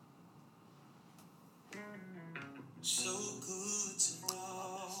So good to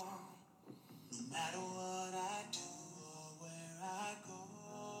know, no matter what I do or where I go,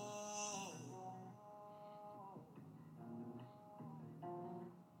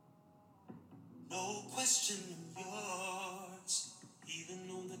 no question of yours. Even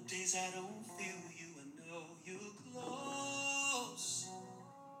on the days I don't feel you, I know you're close.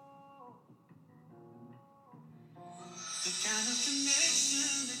 The kind of connection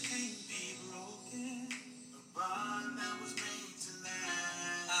that can't be broken, a bond that was made to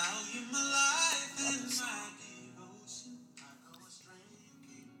last. I'll give my life and my devotion. I go astray, you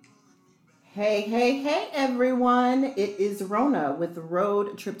keep pulling me back. Hey, everyone. It is Rona with the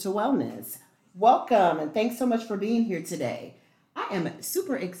Road Trip to Wellness. Welcome and thanks so much for being here today. I am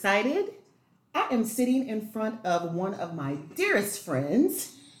super excited. I am sitting in front of one of my dearest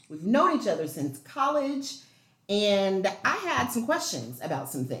friends. We've known each other since college, and I had some questions about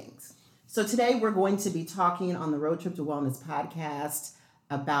some things. So today we're going to be talking on the Road Trip to Wellness podcast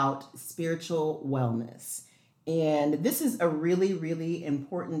about spiritual wellness. And this is a really, really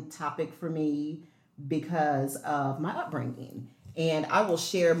important topic for me because of my upbringing. And I will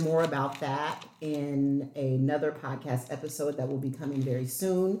share more about that in another podcast episode that will be coming very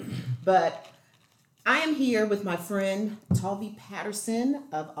soon. But I am here with my friend Talvi Patterson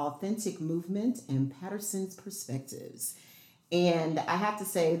of Authentic Movement and Patterson's Perspectives. And I have to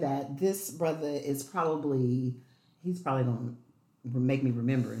say that this brother is he's probably going to make me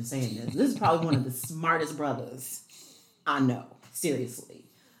remember in saying this. This is probably one of the smartest brothers I know, seriously.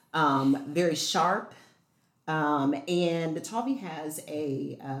 Very sharp. And Talvi has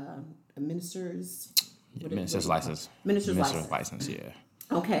a minister's... Minister's license. Minister's license, yeah.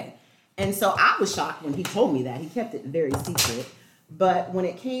 Okay. And so I was shocked when he told me that. He kept it very secret. But when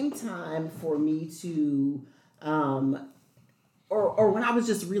it came time for me to, or when I was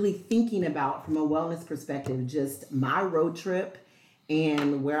just really thinking about, from a wellness perspective, just my road trip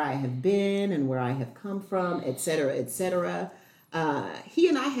and where I have been and where I have come from, et cetera, he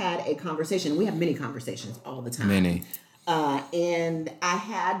and I had a conversation. We have many conversations all the time. Many. And I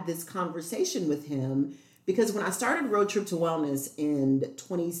had this conversation with him because when I started Road Trip to Wellness in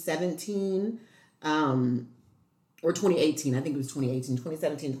 2017, or 2018, I think it was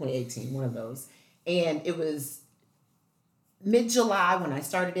 2017, 2018, one of those. And it was mid-July when I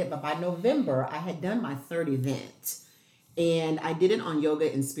started it, but by November, I had done my third event. And I did it on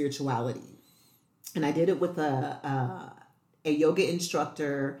yoga and spirituality. And I did it with a yoga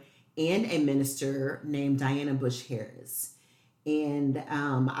instructor and a minister named Diana Bush Harris. And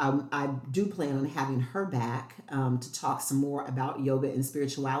I do plan on having her back to talk some more about yoga and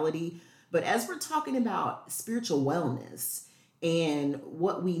spirituality. But as we're talking about spiritual wellness and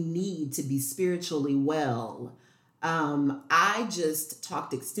what we need to be spiritually well, I just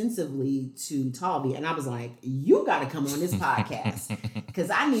talked extensively to Talvi, and I was like, you got to come on this podcast because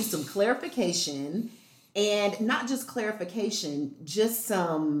I need some clarification, and not just clarification, just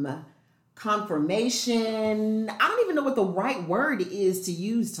some confirmation. I don't even know what the right word is to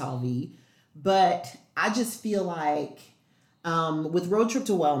use, Talvi, but I just feel like with Road Trip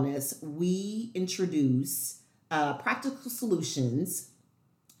to Wellness, we introduce practical solutions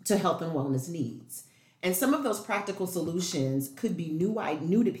to health and wellness needs. And some of those practical solutions could be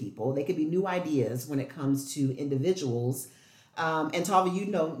new to people. They could be new ideas when it comes to individuals. And Talvi,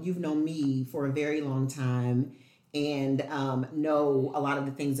 you've known me for a very long time, and know a lot of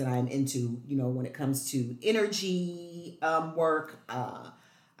the things that I'm into, when it comes to energy work.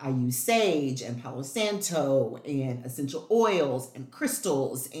 I use sage and Palo Santo and essential oils and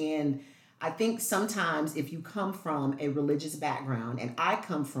crystals. And I think sometimes if you come from a religious background, and I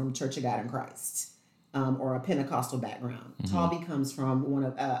come from Church of God in Christ, or a Pentecostal background, Talvi comes from one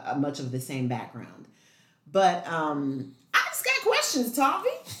of much of the same background. But I just got questions, Talvi.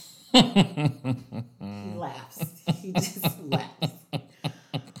 He laughs. He just laughs.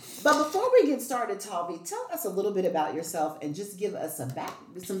 But before we get started, Talvi, tell us a little bit about yourself and just give us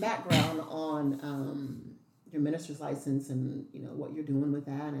some background on your minister's license and what you're doing with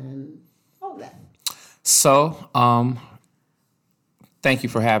that and all of that. So, thank you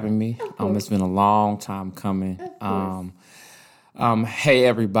for having me. It's been a long time coming. Hey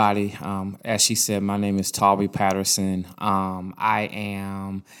everybody. As she said, my name is Talvi Patterson. I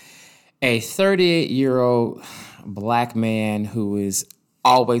am a 38-year-old Black man who is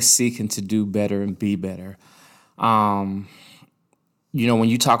always seeking to do better and be better. When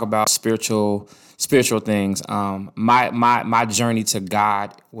you talk about spiritual things, my journey to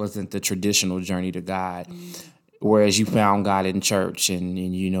God wasn't the traditional journey to God. Whereas you found God in church and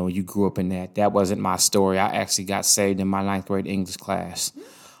you grew up in that. That wasn't my story. I actually got saved in my 9th grade English class.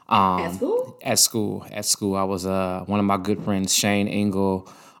 At school? At school. I was one of my good friends, Shane Engel,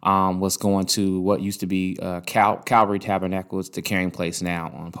 was going to what used to be Calvary Tabernacle. It's the Carrying Place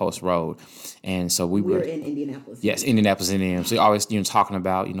now on Post Road, and so we were in Indianapolis. Yes, Indianapolis, Indiana. So always talking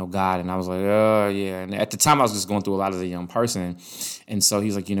about God, and I was like, oh yeah. And at the time, I was just going through a lot as a young person, and so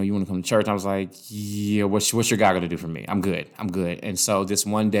he's like, you want to come to church? And I was like, yeah. What's your God going to do for me? I'm good. And so this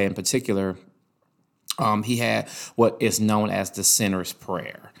one day in particular, he had what is known as the sinner's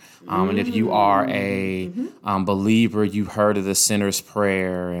prayer. And if you are a believer, you've heard of the sinner's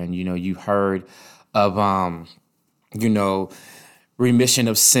prayer, and you've heard of remission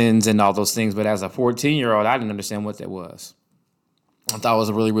of sins and all those things. But as a 14-year-old, I didn't understand what that was. I thought it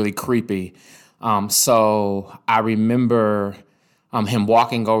was really, really creepy. So I remember him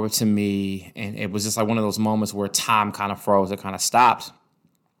walking over to me, and it was just like one of those moments where time kind of froze. It kind of stopped,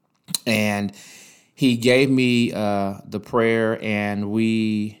 and he gave me the prayer, and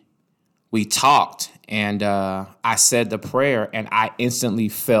we talked, and I said the prayer, and I instantly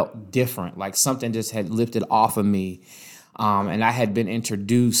felt different, like something just had lifted off of me, and I had been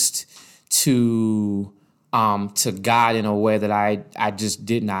introduced to God in a way that I just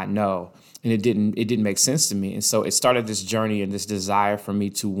did not know, and it didn't make sense to me, and so it started this journey and this desire for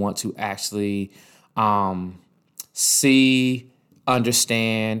me to want to actually see,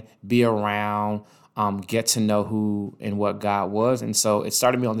 understand, be around, get to know who and what God was. And so it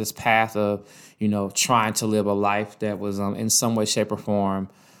started me on this path of, trying to live a life that was in some way, shape, or form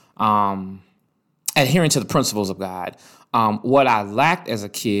adhering to the principles of God. What I lacked as a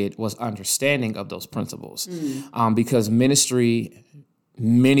kid was understanding of those principles because ministry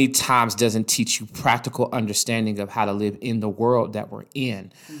many times doesn't teach you practical understanding of how to live in the world that we're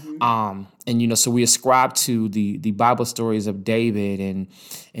in. And, so we ascribe to the Bible stories of David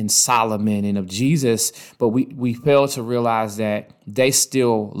and Solomon and of Jesus, but we fail to realize that they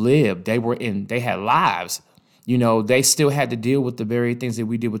still lived. They had lives. They still had to deal with the very things that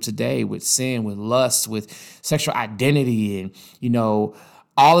we deal with today, with sin, with lust, with sexual identity, and,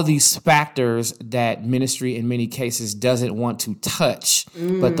 all of these factors that ministry in many cases doesn't want to touch,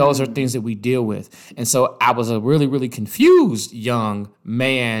 but those are things that we deal with. And so I was a really, really confused young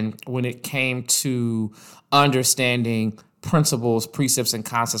man when it came to understanding principles, precepts, and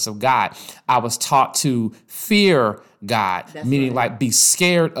concepts of God. I was taught to fear God, meaning like be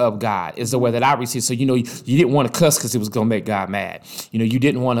scared of God is the way that I received. So, you didn't want to cuss because it was going to make God mad. You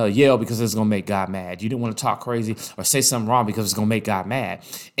didn't want to yell because it was going to make God mad. You didn't want to talk crazy or say something wrong because it's going to make God mad.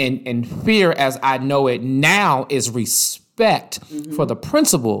 And fear, as I know it now, is respect for the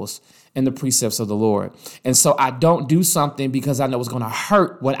principles and the precepts of the Lord. And so I don't do something because I know it's going to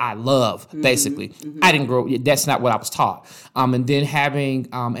hurt what I love, basically. I didn't grow up, that's not what I was taught. And then having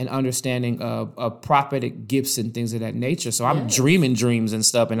an understanding of prophetic gifts and things of that nature. So I'm dreaming dreams and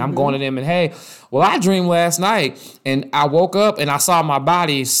stuff, and I'm going to them and, hey, well, I dreamed last night, and I woke up and I saw my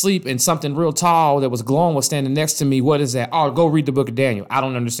body sleep, and something real tall that was glowing was standing next to me. What is that? Oh, go read the book of Daniel. I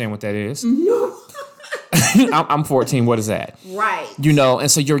don't understand what that is. No. I'm 14. What is that? Right. And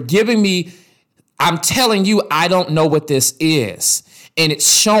so you're giving me, I'm telling you, I don't know what this is. And it's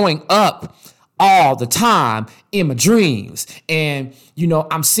showing up all the time in my dreams. And,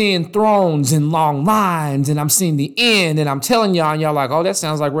 I'm seeing thrones and long lines, and I'm seeing the end, and I'm telling y'all, and y'all like, oh, that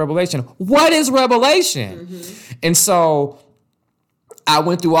sounds like Revelation. What is Revelation? And so I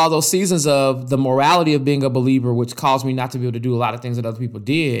went through all those seasons of the morality of being a believer, which caused me not to be able to do a lot of things that other people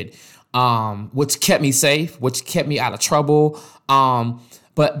did. Which kept me safe, which kept me out of trouble.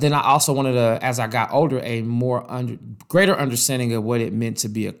 But then I also wanted to, as I got older, a greater understanding of what it meant to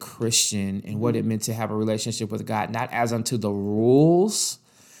be a Christian and what it meant to have a relationship with God, not as unto the rules,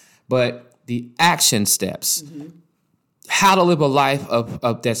 but the action steps. How to live a life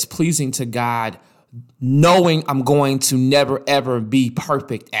of that's pleasing to God, knowing I'm going to never, ever be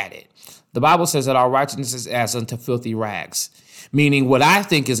perfect at it. The Bible says that our righteousness is as unto filthy rags. Meaning what I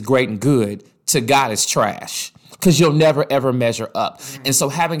think is great and good to God is trash because you'll never, ever measure up. And so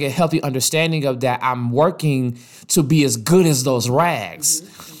having a healthy understanding of that, I'm working to be as good as those rags.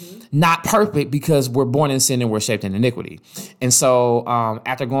 Not perfect because we're born in sin and we're shaped in iniquity. And so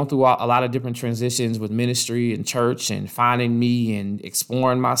after going through a lot of different transitions with ministry and church and finding me and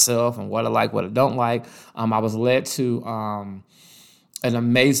exploring myself and what I like, what I don't like, I was led to an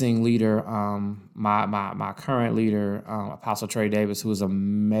amazing leader, my current leader, Apostle Trey Davis, who is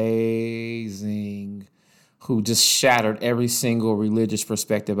amazing, who just shattered every single religious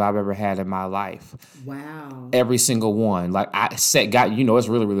perspective I've ever had in my life. Wow. Every single one. Like I said, God, it's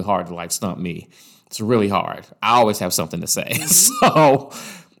really, really hard to stump me. It's really hard. I always have something to say. So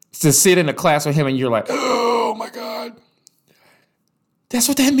to sit in a class with him and you're like, oh my God. That's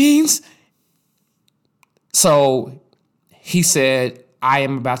what that means? So he said, I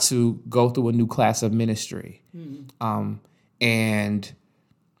am about to go through a new class of ministry. And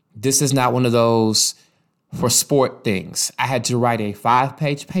this is not one of those for sport things. I had to write a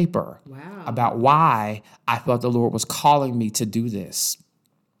 5-page paper about why I felt the Lord was calling me to do this.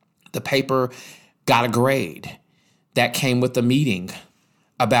 The paper got a grade that came with the meeting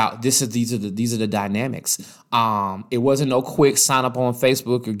about these are the dynamics. It wasn't no quick sign up on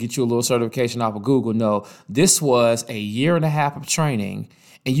Facebook or get you a little certification off of Google. No, this was a 1.5 years of training,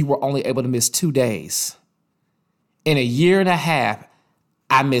 and you were only able to miss 2 days. In a 1.5 years,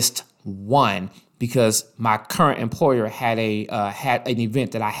 I missed one because my current employer had an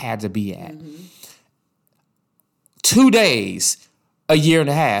event that I had to be at. 2 days, a 1.5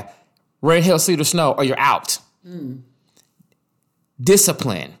 years, rain, hail, sleet, or snow, or you're out.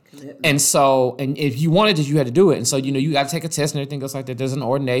 Discipline. And so, and if you wanted to, you had to do it. And so, you got to take a test and everything else like that. There's an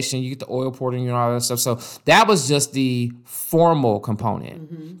ordination, you get the oil poured on you and all that stuff. So that was just the formal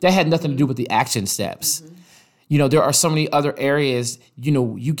component. That had nothing to do with the action steps. There are so many other areas,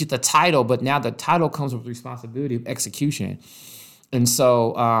 you get the title, but now the title comes with responsibility of execution. And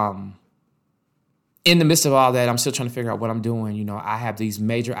so, in the midst of all that, I'm still trying to figure out what I'm doing. I have these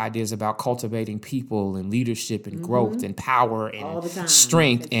major ideas about cultivating people and leadership and growth and power and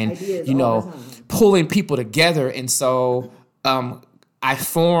strength and, pulling people together. And so I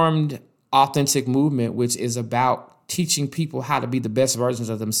formed Authentic Movement, which is about teaching people how to be the best versions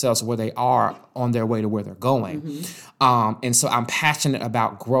of themselves where they are on their way to where they're going. And so I'm passionate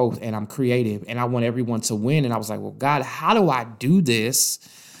about growth and I'm creative and I want everyone to win. And I was like, well, God, how do I do this?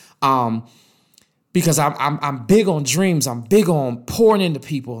 Because I'm big on dreams. I'm big on pouring into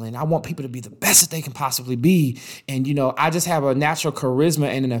people, and I want people to be the best that they can possibly be. And, I just have a natural charisma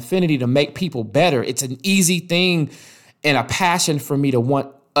and an affinity to make people better. It's an easy thing and a passion for me to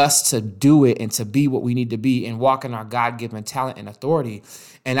want us to do it and to be what we need to be and walk in our God-given talent and authority.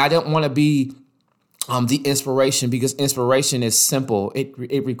 And I don't want to be the inspiration, because inspiration is simple.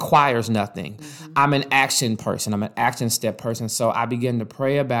 It requires nothing. I'm an action person. I'm an action step person. So I began to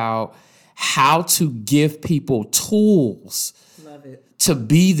pray about how to give people tools to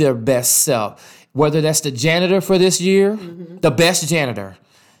be their best self. Whether that's the janitor for this year, the best janitor.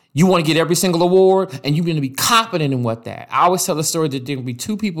 You want to get every single award, and you're going to be confident in what that. I always tell the story that there can be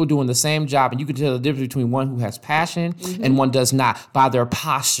two people doing the same job, and you can tell the difference between one who has passion and one does not by their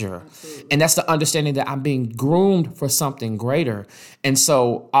posture. Absolutely. And that's the understanding that I'm being groomed for something greater. And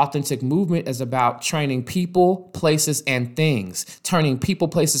so Authentic Movement is about training people, places, and things, turning people,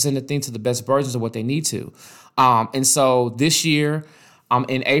 places, and the things to the best versions of what they need to. And so this year,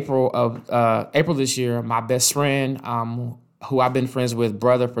 in April this year, my best friend, who I've been friends with,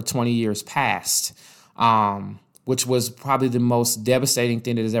 brother, for 20 years passed, which was probably the most devastating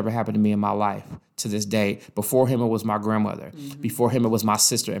thing that has ever happened to me in my life to this day. Before him, it was my grandmother. Before him, it was my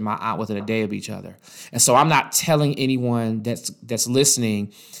sister and my aunt within a day of each other. And so I'm not telling anyone that's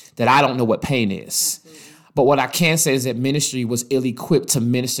listening that I don't know what pain is. Absolutely. But what I can say is that ministry was ill-equipped to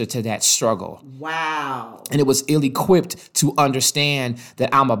minister to that struggle. Wow. And it was ill-equipped to understand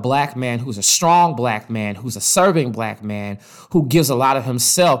that I'm a black man who's a strong black man, who's a serving black man, who gives a lot of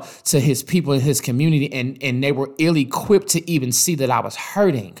himself to his people and his community. And they were ill-equipped to even see that I was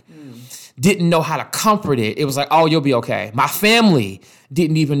hurting. Didn't know how to comfort it. It was like, oh, you'll be okay. My family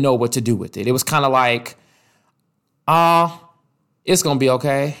didn't even know what to do with it. It was kind of like, it's going to be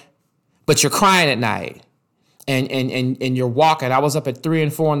okay. But you're crying at night. And you're walking. I was up at 3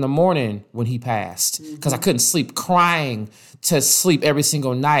 and 4 in the morning when he passed because I couldn't sleep, crying to sleep every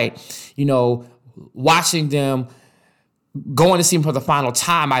single night, watching them, going to see him for the final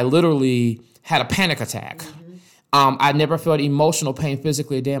time. I literally had a panic attack. I never felt emotional pain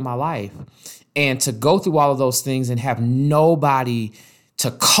physically a day in my life. And to go through all of those things and have nobody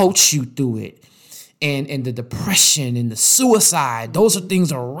to coach you through it. And the depression and the suicide, those are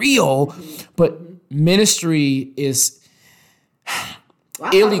things are real, but ministry is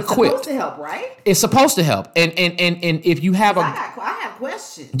ill-equipped. It's supposed to help, right? It's supposed to help, and if you have I have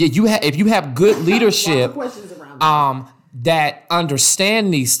questions. If you have good leadership, questions around that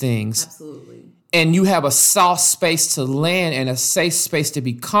understand these things, absolutely, and you have a soft space to land and a safe space to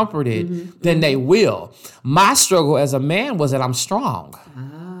be comforted, then they will. My struggle as a man was that I'm strong.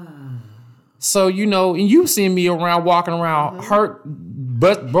 So, and you've seen me walking around hurt,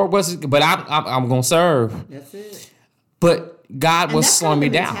 but I'm going to serve. That's it. But God was slowing me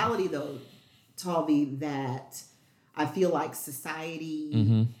down. That's kind of the mentality, though, Talvi, that I feel like society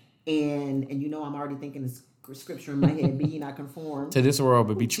and I'm already thinking it's scripture in my head. Be ye not conformed To this world,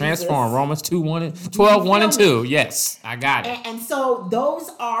 but be Jesus. transformed. Romans 12, 1 and 2. Yes, I got it. And so those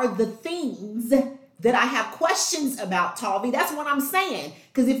are the things that I have questions about, Talvi. That's what I'm saying.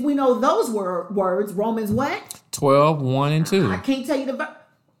 Because if we know those words, Romans what? 12, 1 and 2. I can't tell you the verse.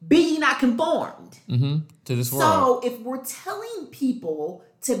 Be ye not conformed. To this world. So if we're telling people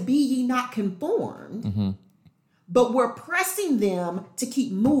to be ye not conformed, but we're pressing them to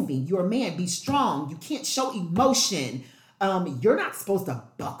keep moving. You're a man, be strong. You can't show emotion. You're not supposed to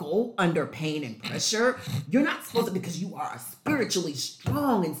buckle under pain and pressure. You're not supposed to, because you are a spiritually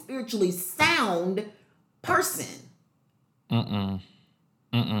strong and spiritually sound person.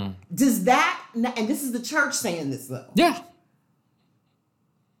 Does that, and this is the church saying this though. Yeah.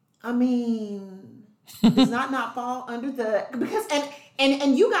 I mean, does not fall under the, because,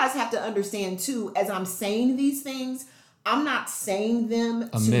 and you guys have to understand too, as I'm saying these things, I'm not saying them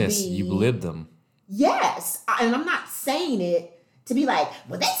Amiss. to be. You've lived them. Yes. And I'm not saying it to be like,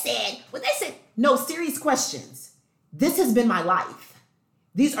 what they said. No, serious questions. This has been my life.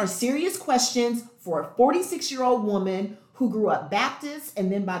 These are serious questions for a 46-year-old woman who grew up Baptist.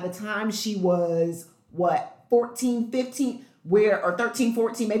 And then by the time she was, 14, 15, or 13,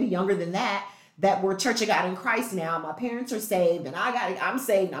 14, maybe younger than that we're Church of God in Christ now. My parents are saved and I'm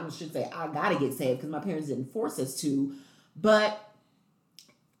saved. I should say I got to get saved because my parents didn't force us to. But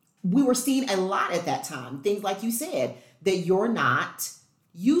we were seeing a lot at that time. Things like you said that you're not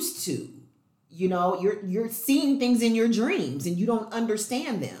used to. You know, you're seeing things in your dreams and you don't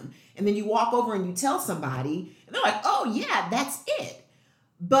understand them. And then you walk over and you tell somebody and they're like, oh yeah, that's it.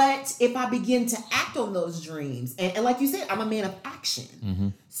 But if I begin to act on those dreams, and like you said, I'm a man of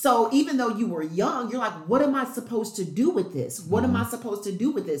action. So even though you were young, you're like, what am I supposed to do with this? What am I supposed to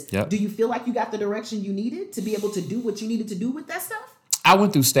do with this? Yep. Do you feel like you got the direction you needed to be able to do what you needed to do with that stuff? I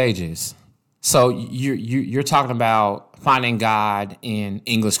went through stages. So you're talking about finding God in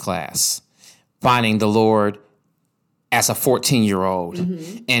English class, finding the Lord as a 14-year-old,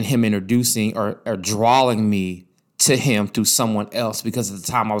 and him introducing or drawing me to him through someone else, because at the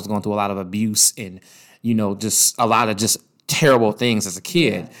time I was going through a lot of abuse and, just a lot of just terrible things as a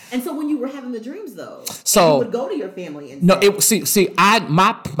kid. And so when you were having the dreams though, so you would go to your family and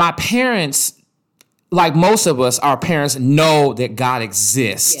my parents, like most of us, our parents know that God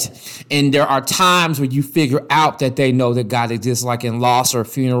exists. Yes. And there are times where you figure out that they know that God exists, like in loss or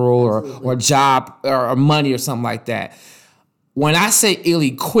funeral or job or money or something like that. When I say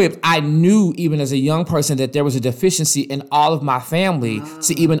ill-equipped, I knew even as a young person that there was a deficiency in all of my family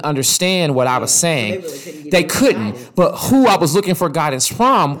to even understand what I was saying. They couldn't. But who I was looking for guidance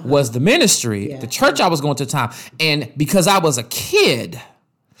from was the ministry, the church I was going to at the time. And because I was a kid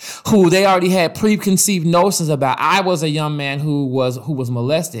who they already had preconceived notions about, I was a young man who was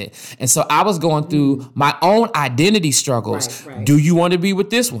molested. And so I was going through my own identity struggles. Right. Do you want to be with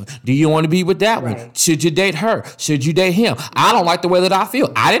this one? Do you want to be with that one? Should you date her? Should you date him? I don't like the way that I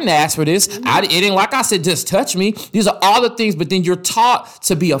feel. I didn't ask for this. It ain't like I said, just touch me. These are all the things, but then you're taught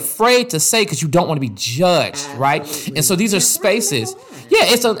to be afraid to say because you don't want to be judged, right? And so these are spaces. Yeah,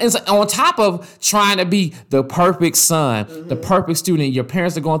 it's on top of trying to be the perfect son, the perfect student. Your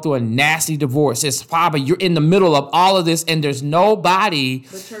parents are going through a nasty divorce. It's probably you're in the middle of all of this, and there's nobody.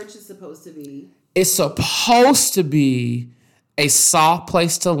 The church is supposed to be. It's supposed to be a soft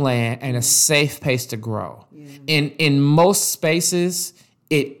place to land and a safe place to grow. Yeah. In most spaces,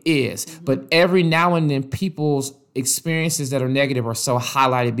 it is. But every now and then, people's experiences that are negative are so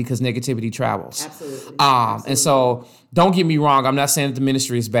highlighted because negativity travels. Absolutely. And so don't get me wrong. I'm not saying that the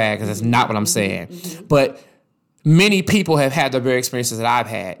ministry is bad, because that's not what I'm saying. But many people have had the very experiences that I've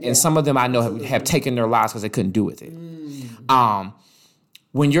had. And some of them I know have taken their lives because they couldn't do with it.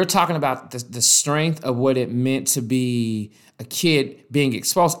 When you're talking about the strength of what it meant to be a kid being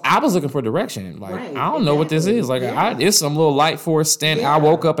exposed, I was looking for direction. Like, I don't know what this is. Like, it's some little light force stand. I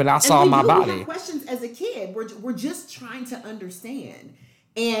woke up and I saw my body. We had questions as a kid. We're just trying to understand.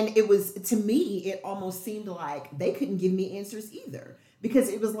 And it was, to me, it almost seemed like they couldn't give me answers either. Because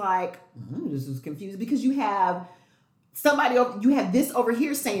it was like, this was confused. Because you have somebody, you have this over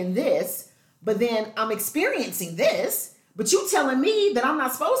here saying this, but then I'm experiencing this, but you telling me that I'm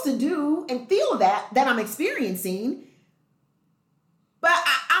not supposed to do and feel that I'm experiencing. But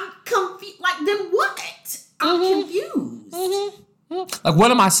I'm confused. Like, then what? I'm confused. Like,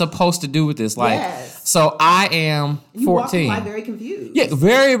 what am I supposed to do with this? Like, so I am 14. You walk by very confused. Yeah,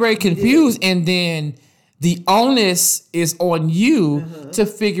 very, very confused. And then the onus is on you to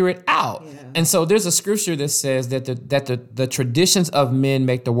figure it out. Yeah. And so there's a scripture that says that the traditions of men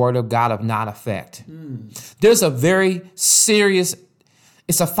make the word of God of not effect. There's a very serious,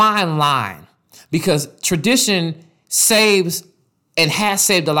 it's a fine line because tradition saves and has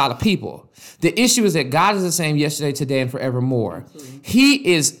saved a lot of people. The issue is that God is the same yesterday, today, and forevermore. Absolutely.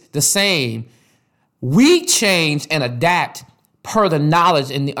 He is the same. We change and adapt per the knowledge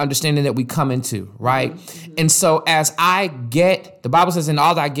and the understanding that we come into, right? Mm-hmm. And so as I get, the Bible says, in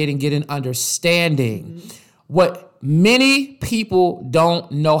all that I get an understanding. Mm-hmm. What many people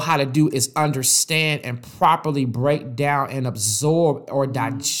don't know how to do is understand and properly break down and absorb or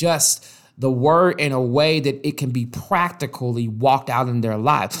digest the word in a way that it can be practically walked out in their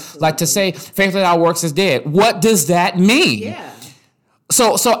life. Absolutely. Like to say, faith without works is dead. What does that mean? Yeah.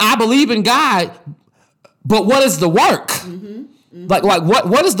 So I believe in God, but what is the work? Mm-hmm. Mm-hmm. Like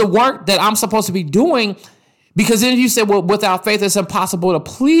what is the work that I'm supposed to be doing? Because then you said, well, without faith, it's impossible to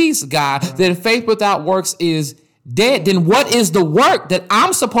please God. Right. Then faith without works is dead. Then what is the work that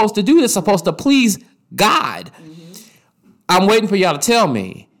I'm supposed to do that's supposed to please God? Mm-hmm. I'm waiting for y'all to tell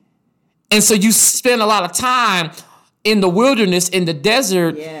me. And so you spend a lot of time in the wilderness, in the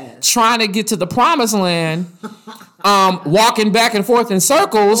desert, yes, trying to get to the promised land, walking back and forth in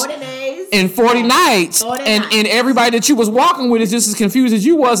circles 40 days. In 40 nights. 40 nights. And everybody that you was walking with is just as confused as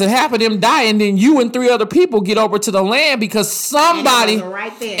you was, and half of them die, and then you and 3 other people get over to the land because somebody,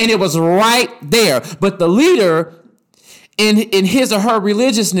 and it was right there. But the leader, in his or her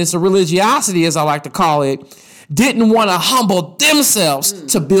religiousness or religiosity, as I like to call it, didn't want to humble themselves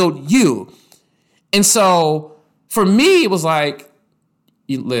to build you. And so for me, it was like,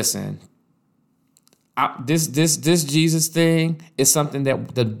 listen, this Jesus thing is something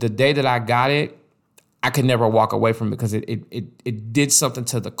that the day that I got it, I could never walk away from it because it did something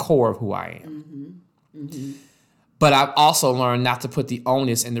to the core of who I am. Mm-hmm. Mm-hmm. But I've also learned not to put the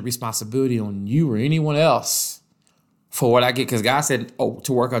onus and the responsibility on you or anyone else for what I get, because God said,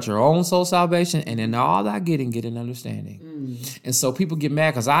 to work out your own soul salvation, and in all I get an understanding. Mm. And so people get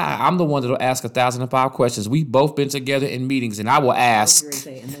mad because I'm the one that'll ask 1,005 questions. We've both been together in meetings, and I will ask.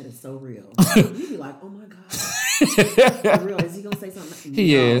 And that is so real. You'd be like, oh my God. For real, is he going to say something?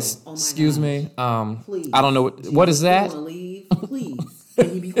 He is. Oh, excuse me. Please. I don't know. What is that? You want to leave? Please.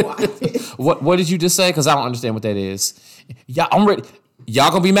 Can you be quiet? What did you just say? Because I don't understand what that is. I'm ready. Y'all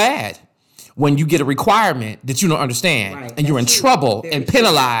going to be mad when you get a requirement that you don't understand, right, and you're in trouble and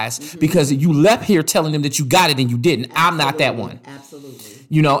penalized because you left here telling them that you got it and you didn't. Absolutely. I'm not that one.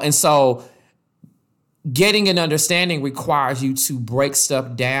 Absolutely. And so getting an understanding requires you to break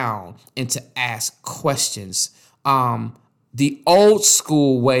stuff down and to ask questions. The old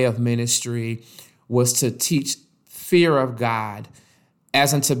school way of ministry was to teach fear of God,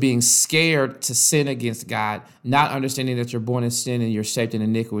 as into being scared to sin against God, not understanding that you're born in sin and you're shaped in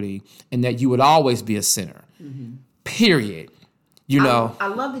iniquity, and that you would always be a sinner. Mm-hmm. Period. I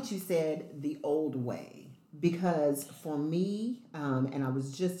love that you said the old way, because for me, and I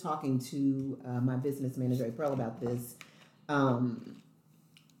was just talking to my business manager, April, about this,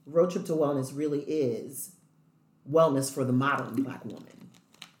 Road Trip to Wellness really is wellness for the modern Black woman.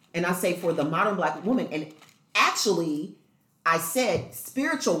 And I say for the modern Black woman, and actually, I said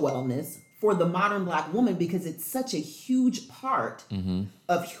spiritual wellness for the modern Black woman because it's such a huge part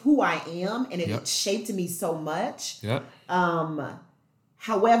of who I am, and it shaped me so much. Yep.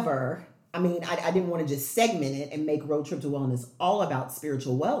 However, I mean, I didn't want to just segment it and make Road Trip to Wellness all about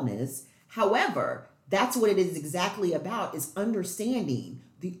spiritual wellness. However, that's what it is exactly about, is understanding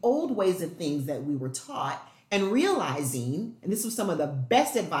the old ways of things that we were taught and realizing, and this was some of the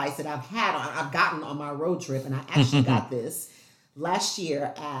best advice that I've gotten on my road trip, and I actually got this last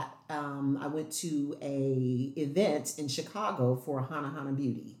year at, I went to a event in Chicago for Hana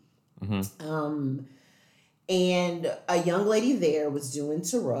Beauty. Mm-hmm. And a young lady there was doing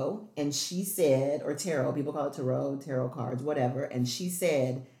tarot, and she said, or tarot, people call it tarot cards, whatever. And she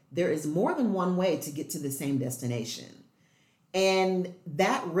said, there is more than one way to get to the same destination. And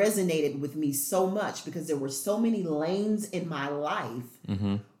that resonated with me so much because there were so many lanes in my life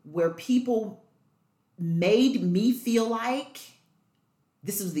where people made me feel like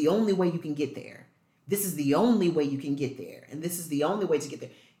this is the only way you can get there. This is the only way you can get there. And this is the only way to get there.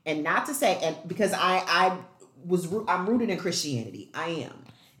 And not to say, and because I'm rooted in Christianity. I am.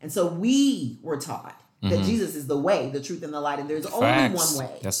 And so we were taught that Jesus is the way, the truth, and the light. And there's only one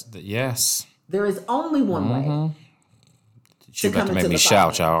way. Yes. There is only one way. She's about to make me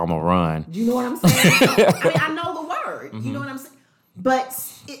shout, y'all. I'm going to run. Do you know what I'm saying? I mean, I know the word. You know what I'm saying? But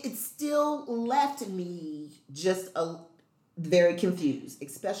it still left me just very confused,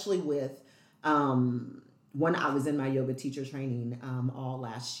 especially with when I was in my yoga teacher training all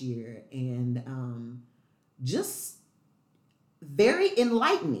last year. And just very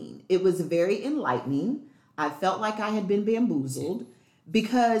enlightening. It was very enlightening. I felt like I had been bamboozled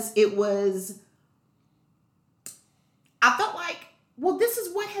because it was well, this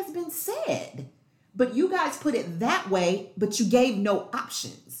is what has been said. But you guys put it that way, but you gave no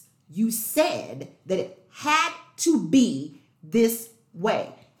options. You said that it had to be this way.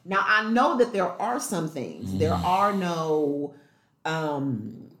 Now, I know that there are some things. There are no, I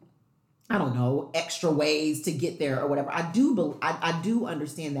don't know, extra ways to get there or whatever. I do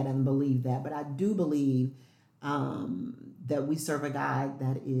understand that and believe that, but I do believe that we serve a God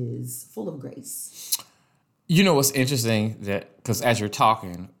that is full of grace. You know what's interesting, that because as you're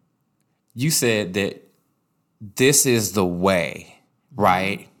talking, you said that this is the way,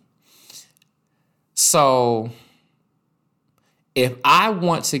 right? So if I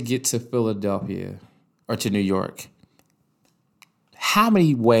want to get to Philadelphia or to New York, how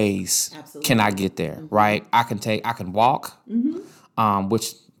many ways can I get there, right? I can walk,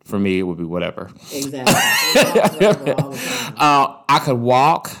 which for me it would be whatever. Exactly. I could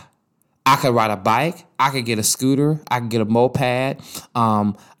walk. I could ride a bike. I could get a scooter. I could get a moped.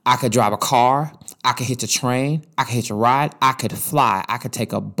 I could drive a car. I could hitch a train. I could hitch a ride. I could fly. I could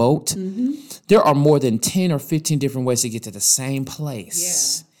take a boat. There are more than 10 or 15 different ways to get to the same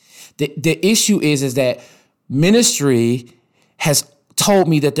place. Yeah. The issue is that ministry has told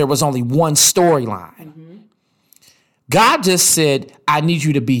me that there was only one storyline. God just said, I need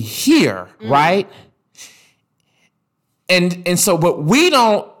you to be here, right? And so, but we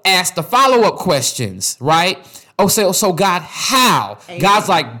don't ask the follow-up questions, right? Oh, so God, how? Amen. God's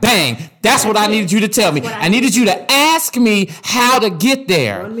like, bang, that's what I needed you to tell me. I needed you to ask me how to get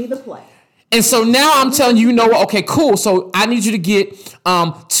there. Run me the play. And so now I'm telling you, you know what? Okay, cool. So I need you to get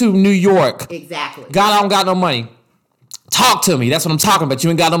to New York. Exactly. God, I don't got no money. Talk to me. That's what I'm talking about. You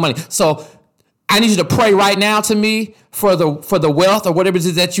ain't got no money. So I need you to pray right now to me for the wealth or whatever it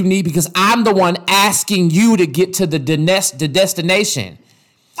is that you need, because I'm the one asking you to get to the destination.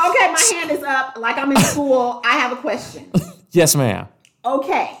 Okay, my hand is up like I'm in school. I have a question. Yes, ma'am.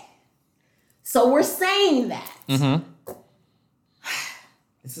 Okay. So we're saying that.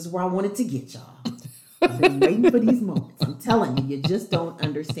 This is where I wanted to get y'all. I've been waiting for these moments. I'm telling you, you just don't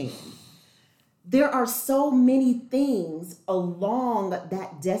understand. There are so many things along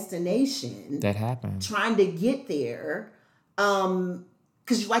that destination that happen trying to get there.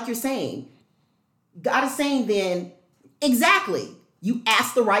 Because like you're saying, God is saying then, exactly, you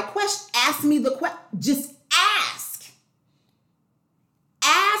ask the right question. Ask me the question. Just ask.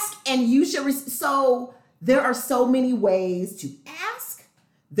 Ask and you should so there are so many ways to ask.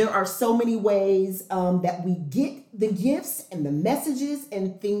 There are so many ways that we get the gifts and the messages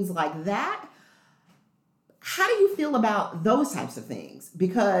and things like that. How do you feel about those types of things?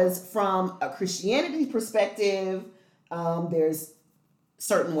 Because from a Christianity perspective, there's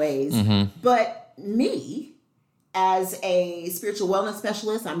certain ways. But me, as a spiritual wellness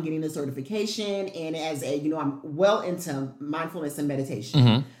specialist, I'm getting a certification. And as I'm well into mindfulness and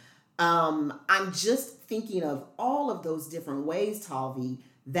meditation. I'm just thinking of all of those different ways, Talvi,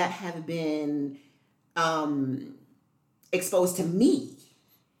 that have been exposed to me.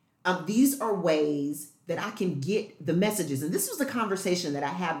 These are ways that I can get the messages. And this was a conversation that I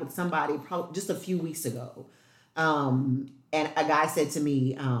had with somebody probably just a few weeks ago. And a guy said to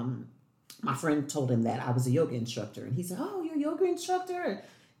me, my friend told him that I was a yoga instructor. And he said, oh, you're a yoga instructor?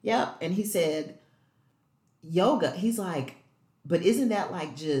 Yep. And he said, yoga. He's like, but isn't that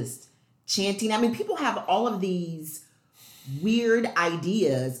like just chanting? I mean, people have all of these weird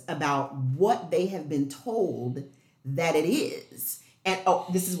ideas about what they have been told that it is. And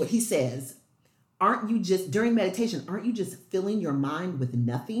this is what he says. Aren't you just, during meditation, aren't you just filling your mind with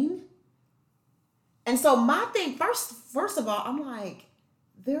nothing? And so my thing, first of all, I'm like,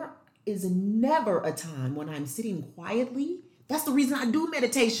 there is never a time when I'm sitting quietly. That's the reason I do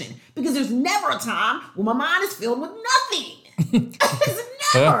meditation, because there's never a time when my mind is filled with nothing.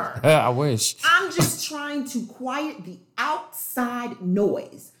 It's never. I wish. I'm just trying to quiet the outside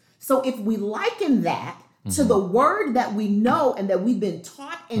noise. So if we liken that to the word that we know and that we've been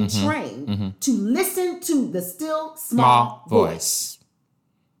taught and trained to listen to the still small voice.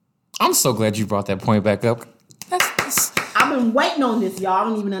 I'm so glad you brought that point back up. I've been waiting on this, y'all. I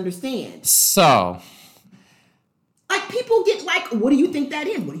don't even understand. So, like, people get like, what do you think that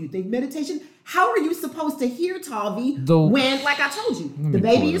is? What do you think meditation? How are you supposed to hear, Talvi, when, like I told you, the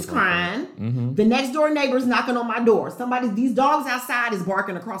baby is crying, the next door neighbor's knocking on my door, these dogs outside is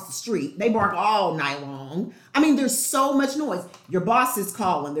barking across the street. They bark all night long. I mean, there's so much noise. Your boss is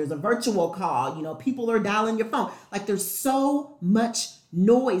calling. There's a virtual call. People are dialing your phone. Like, there's so much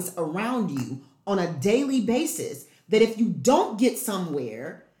noise around you on a daily basis that if you don't get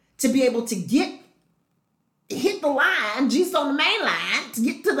somewhere to be able to hit the line, just on the main line, to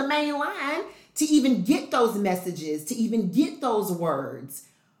get to the main line, to even get those messages, to even get those words.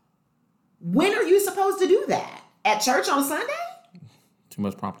 When are you supposed to do that? At church on Sunday? Too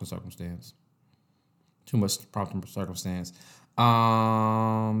much prompt and circumstance. Too much prompt and circumstance.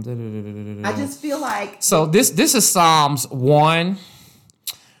 I just feel like... So this is Psalms 1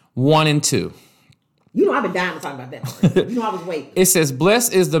 and 2. You know I've been dying to talk about that already. You know I was waiting. It says,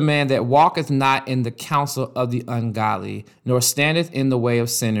 blessed is the man that walketh not in the counsel of the ungodly, nor standeth in the way of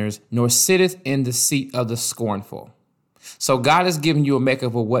sinners, nor sitteth in the seat of the scornful. So God has given you a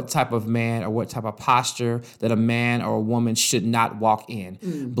makeup of what type of man or what type of posture that a man or a woman should not walk in.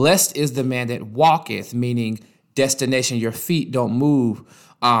 Blessed is the man that walketh, meaning destination, your feet don't move.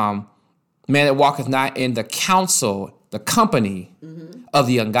 Man that walketh not in the counsel, the company of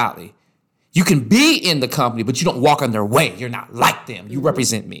the ungodly. You can be in the company, but you don't walk on their way. You're not like them. You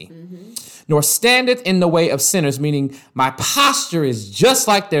represent me. Nor standeth in the way of sinners, meaning my posture is just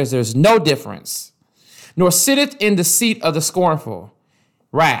like theirs. There's no difference. Nor sitteth in the seat of the scornful.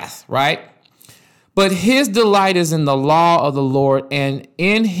 Wrath, right? But his delight is in the law of the Lord, and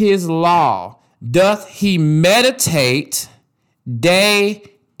in his law doth he meditate day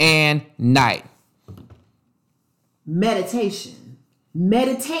and night. Meditation.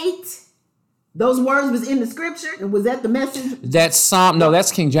 Meditate. Those words was in the scripture, and was that the message? That's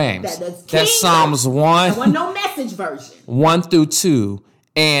that's King James. That's Psalms 1. There wasn't no message version. 1 through 2.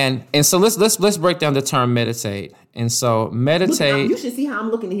 And so let's break down the term meditate. And so meditate. You should see how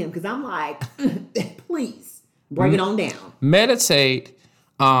I'm looking at him, because I'm like, please break it on down. Meditate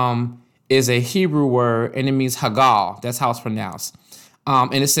is a Hebrew word, and it means hagal. That's how it's pronounced.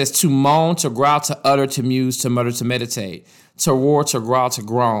 And it says to moan, to growl, to utter, to muse, to mutter, to meditate, to roar, to growl, to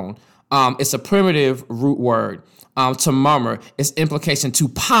groan. It's a primitive root word. To murmur, its implication to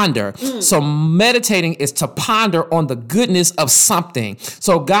ponder. So meditating is to ponder on the goodness of something.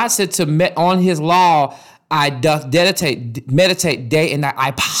 So God said on his law, I doth meditate day and night.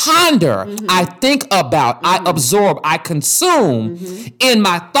 I ponder, I think about, I absorb, I consume in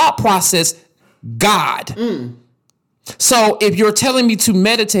my thought process, God. So if you're telling me to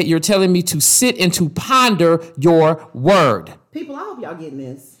meditate, you're telling me to sit and to ponder your word. People, I hope y'all getting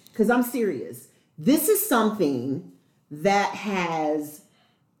this, because I'm serious. This is something that has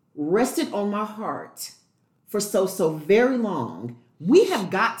rested on my heart for so very long. We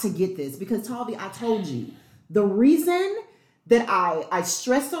have got to get this, because Talvi, I told you, the reason that I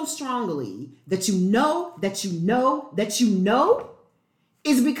stress so strongly that you know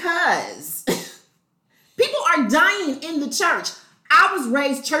is because people are dying in the church. I was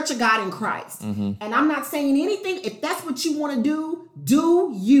raised Church of God in Christ. And I'm not saying anything. If that's what you want to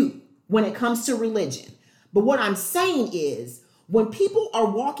do you when it comes to religion. But what I'm saying is, when people are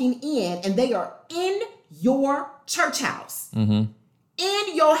walking in and they are in your church house, in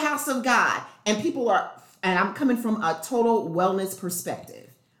your house of God, and people are, and I'm coming from a total wellness perspective,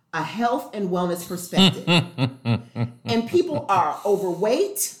 a health and wellness perspective, and people are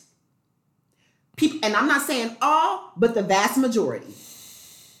overweight, and I'm not saying all, but the vast majority.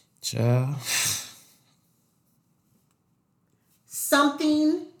 Child.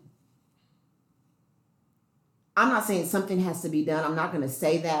 I'm not saying something has to be done. I'm not going to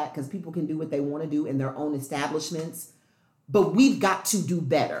say that, because people can do what they want to do in their own establishments. But we've got to do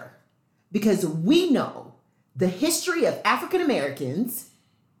better, because we know the history of African Americans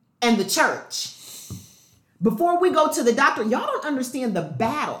and the church. Before we go to the doctor, y'all don't understand the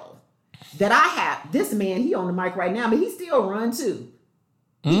battle that I have. This man, he on the mic right now, but he still run too.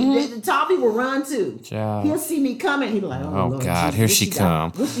 Talvi will run too. Child. He'll see me coming. He'll be like, "Oh Lord, God, Jesus, here she come."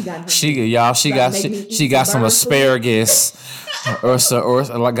 What she got? She got some asparagus, or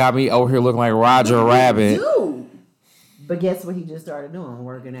like got me over here looking like Roger Rabbit. Dude. But guess what he just started doing?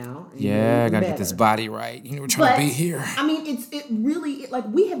 Working out. Yeah, I gotta get this body right. You know, we're trying to be here. I mean, it really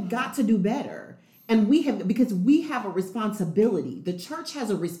we have got to do better, and because we have a responsibility. The church has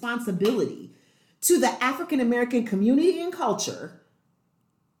a responsibility to the African American community and culture.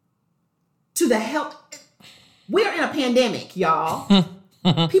 To the health. We are in a pandemic, y'all.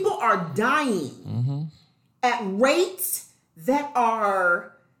 People are dying at rates that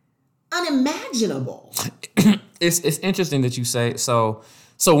are unimaginable. It's interesting that you say so.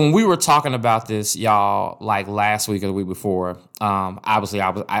 So when we were talking about this, y'all, like last week or the week before, obviously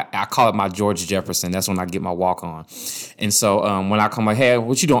I call it my George Jefferson. That's when I get my walk on. And so when I come like, hey,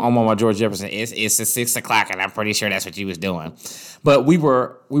 what you doing? I'm on my George Jefferson. It's 6:00, and I'm pretty sure that's what you was doing. But we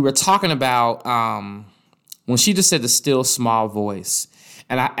were talking about when she just said the still small voice,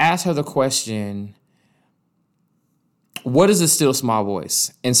 and I asked her the question, what is a still small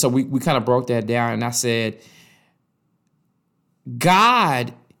voice? And so we kind of broke that down, and I said,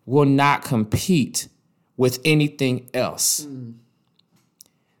 God will not compete with anything else.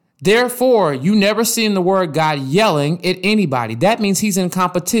 Therefore, you never see in the word God yelling at anybody. That means he's in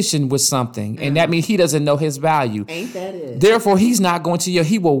competition with something. And that means he doesn't know his value. Ain't that it? Therefore, he's not going to yell.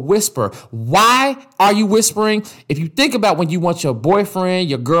 He will whisper. Why are you whispering? If you think about when you want your boyfriend,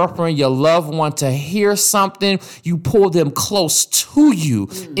 your girlfriend, your loved one to hear something, you pull them close to you,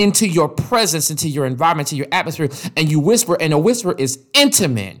 into your presence, into your environment, to your atmosphere, and you whisper. And a whisper is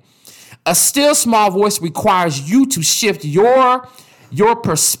intimate. A still small voice requires you to shift your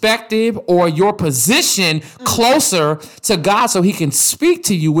perspective or your position closer to God so he can speak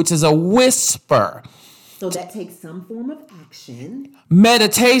to you, which is a whisper. So that takes some form of action.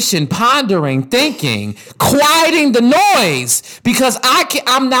 Meditation, pondering, thinking, quieting the noise, because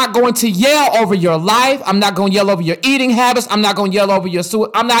I'm not going to yell over your life. I'm not going to yell over your eating habits. I'm not going to yell over your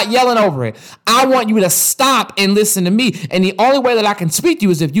I'm not yelling over it. I want you to stop and listen to me. And the only way that I can speak to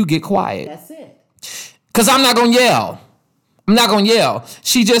you is if you get quiet. That's it. Because I'm not going to yell. I'm not going to yell.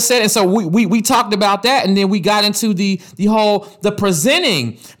 She just said, and so we talked about that, and then we got into the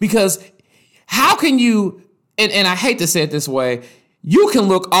presenting, because how can you, and I hate to say it this way, you can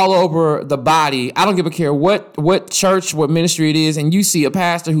look all over the body. I don't give a care what church, what ministry it is, and you see a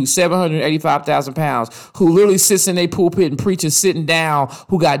pastor who's 785,000 pounds, who literally sits in a pulpit and preaches sitting down,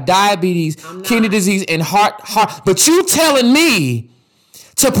 who got diabetes, kidney disease, and heart. But you telling me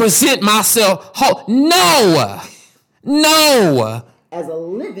to present myself whole? No. As a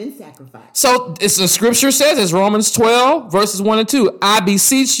living sacrifice. So it's the scripture says, it's Romans 12, verses 1 and 2. I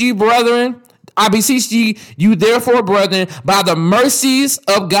beseech you, brethren. I beseech you therefore, brethren, by the mercies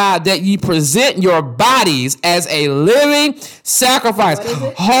of God, that ye present your bodies as a living sacrifice,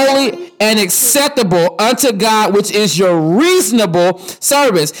 holy and acceptable unto God, which is your reasonable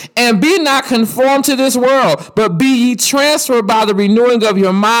service. And be not conformed to this world, but be ye transferred by the renewing of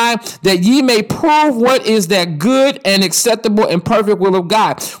your mind, that ye may prove what is that good and acceptable and perfect will of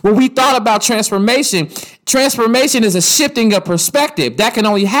God. When we thought about transformation is a shifting of perspective. That can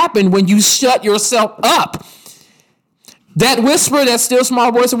only happen when you shut yourself up. That whisper, that still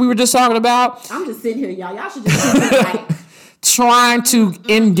small voice that we were just talking about. I'm just sitting here, y'all. Y'all should just like trying to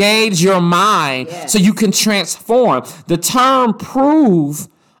engage your mind so you can transform. The term prove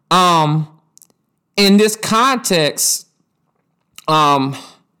in this context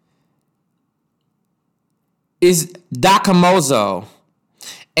is dokamozo.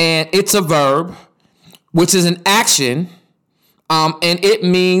 And it's a verb, which is an action, and it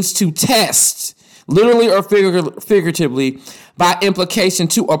means to test, literally or figuratively, by implication,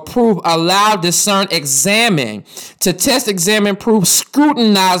 to approve, allow, discern, examine, to test, examine, prove,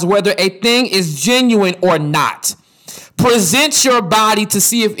 scrutinize whether a thing is genuine or not. Present your body to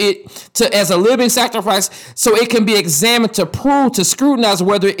see if as a living sacrifice, so it can be examined, to prove, to scrutinize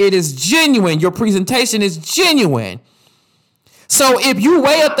whether it is genuine. Your presentation is genuine. So if you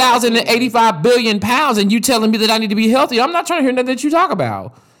weigh 1,085 billion pounds and you telling me that I need to be healthy, I'm not trying to hear nothing that you talk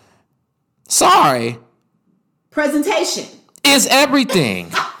about. Sorry. Presentation is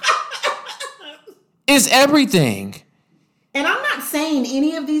everything. Is everything. And I'm not saying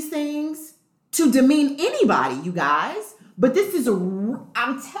any of these things to demean anybody, you guys. But this is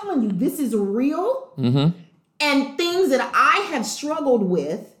I'm telling you, this is real. Mm-hmm. And things that I have struggled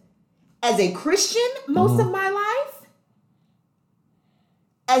with as a Christian most of my life.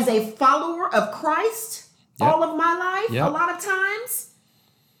 As a follower of Christ, all of my life, a lot of times.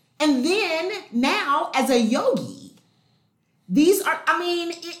 And then now as a yogi, these are, I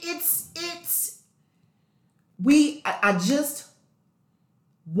mean, I just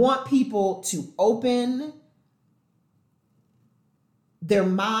want people to open their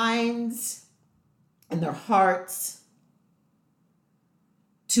minds and their hearts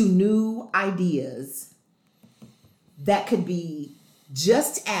to new ideas that could be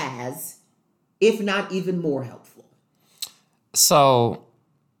just as, if not even more helpful. So,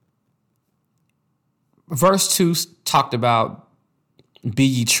 verse 2 talked about be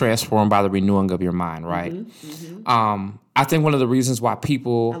ye transformed by the renewing of your mind, right? Mm-hmm, mm-hmm. I think one of the reasons why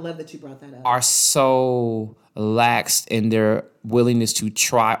people I love that you brought that up. Are so lax in their willingness to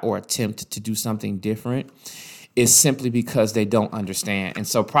try or attempt to do something different is simply because they don't understand. And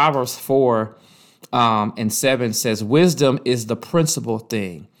so Proverbs 4 and 7 says, wisdom is the principal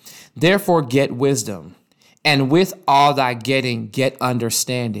thing. Therefore get wisdom, and with all thy getting, get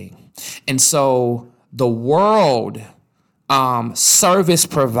understanding. And so the world, service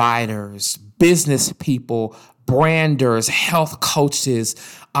providers, business people, branders, health coaches,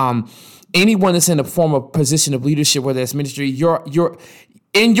 anyone that's in a form of position of leadership, whether it's ministry, you're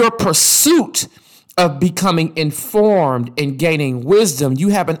in your pursuit of becoming informed and gaining wisdom, you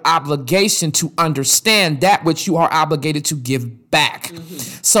have an obligation to understand that which you are obligated to give back.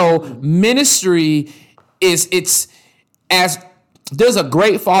 So ministry it's as there's a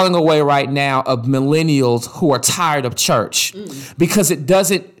great falling away right now of millennials who are tired of church because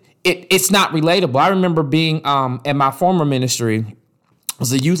it's not relatable. I remember being at my former ministry,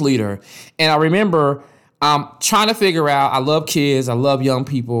 was a youth leader, and I remember trying to figure out, I love kids, I love young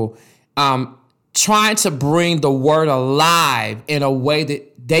people, trying to bring the word alive in a way that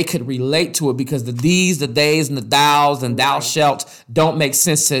they could relate to it, because the these, the days, and the thous, and thou shalt don't make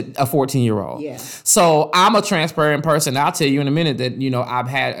sense to a 14-year-old. Yeah. So I'm a transparent person. I'll tell you in a minute that, I've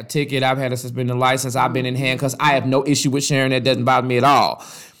had a ticket, I've had a suspended license, I've been in handcuffs. I have no issue with sharing that. Doesn't bother me at all.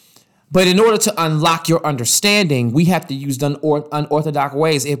 But in order to unlock your understanding, we have to use the unorthodox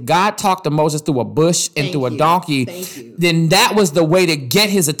ways. If God talked to Moses through a bush and through a donkey, then that was the way to get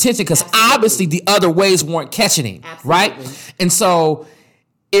his attention, because obviously the other ways weren't catching him, right? And so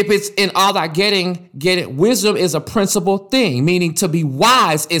if it's in all that getting, get it. Wisdom is a principal thing, meaning to be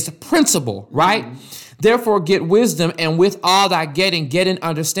wise is a principle, right? Therefore, get wisdom, and with all that getting, get an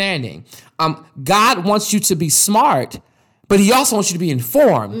understanding. God wants you to be smart, but he also wants you to be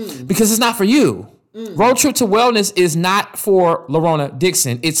informed, because it's not for you. Road Trip to Wellness is not for Lorona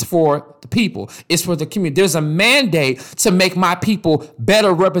Dixon. It's for the people. It's for the community. There's a mandate to make my people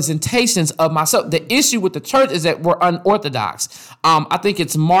better representations of myself. The issue with the church is that we're unorthodox. I think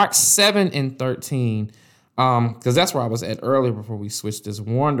it's Mark 7:13, because that's where I was at earlier before we switched this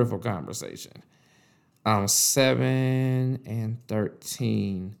wonderful conversation.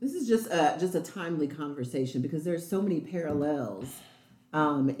 7:13. This is just a timely conversation, because there's so many parallels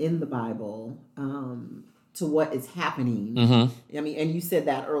in the Bible to what is happening. I mean, and you said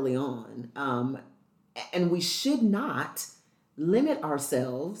that early on. And we should not limit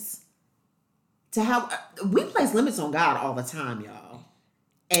ourselves to how we place limits on God all the time, y'all.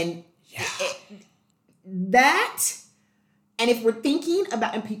 And and if we're thinking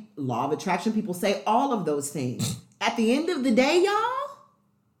about law of attraction, people say all of those things. At the end of the day, y'all,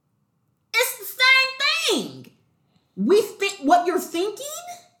 it's the same thing. We think what you're thinking.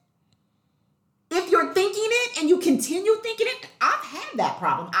 If you're thinking it and you continue thinking it, I've had that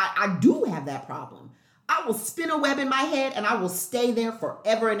problem. I do have that problem. I will spin a web in my head and I will stay there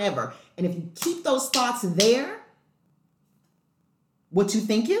forever and ever. And if you keep those thoughts there, what you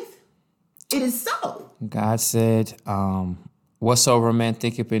thinketh, it is so. God said, whatsoever a man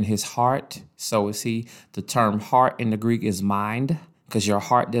thinketh in his heart, so is he. The term heart in the Greek is mind, because your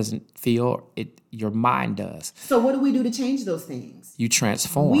heart doesn't feel it, your mind does. So what do we do to change those things? You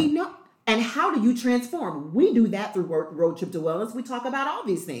transform. We know. And how do you transform? We do that through Road Trip to Wellness. We talk about all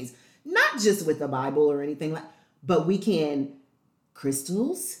these things, not just with the Bible or anything like, but we can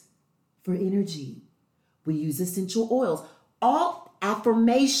crystals for energy. We use essential oils, all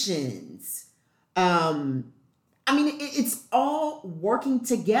affirmations. It's all working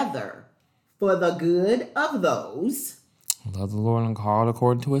together for the good of those. Love the Lord and called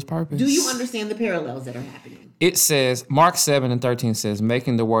according to his purpose. Do you understand the parallels that are happening? It says, Mark 7:13 says,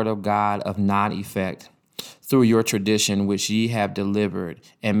 making the word of God of non-effect through your tradition, which ye have delivered,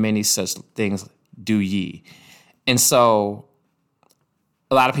 and many such things do ye. And so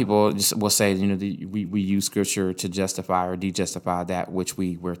a lot of people just will say, we use scripture to justify or de-justify that which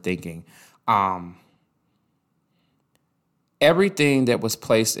we were thinking. Everything that was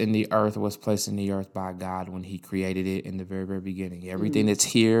placed in the earth was placed in the earth by God when he created it in the very, very beginning. Everything that's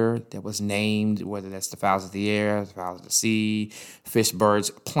here that was named, whether that's the fowls of the air, the fowls of the sea, fish,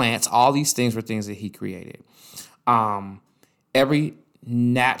 birds, plants, all these things were things that he created. Every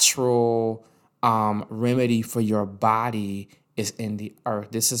natural remedy for your body is in the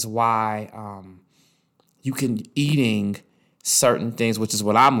earth. This is why you can eating certain things, which is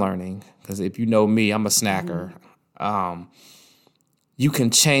what I'm learning, because if you know me, I'm a snacker. You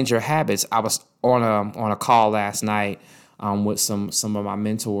can change your habits. I was on a call last night with some of my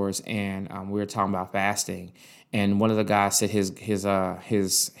mentors, and we were talking about fasting. And one of the guys said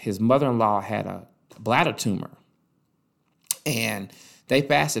his mother-in-law had a bladder tumor, and they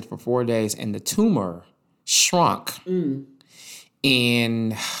fasted for 4 days, and the tumor shrunk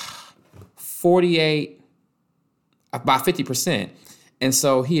in 48 about 50%. And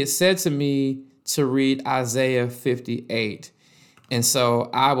so he had said to me to read Isaiah 58. And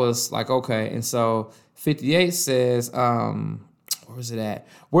so I was like, okay. And so 58 says, where was it at?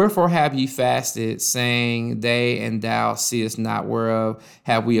 Wherefore have ye fasted, saying, they and thou seest not, whereof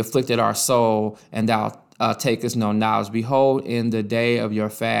have we afflicted our soul, and thou takest no knowledge. Behold, in the day of your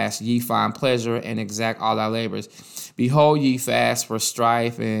fast ye find pleasure and exact all thy labors. Behold, ye fast for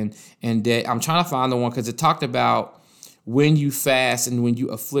strife and debt. I'm trying to find the one because it talked about when you fast and when you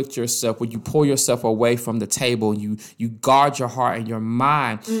afflict yourself, when you pull yourself away from the table, you guard your heart and your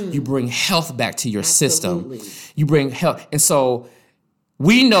mind, you bring health back to your Absolutely. system. You bring health. And so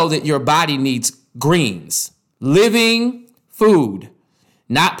we know that your body needs greens, living food,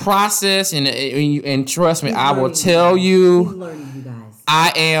 not processed. And trust me, I will tell you, He's learning, you guys.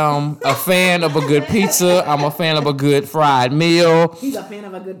 I am a fan of a good pizza. I'm a fan of a good fried meal. He's a fan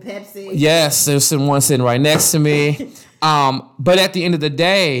of a good Pepsi. Yes, there's someone sitting right next to me. But at the end of the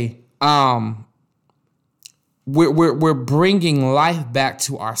day, we're bringing life back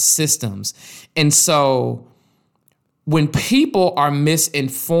to our systems. And so when people are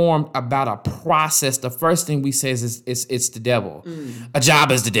misinformed about a process, the first thing we say is it's the devil. A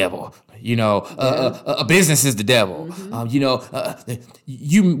job is the devil. A business is the devil.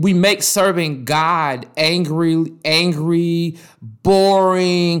 We make serving God angry,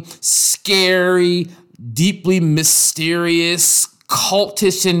 boring, scary, deeply mysterious,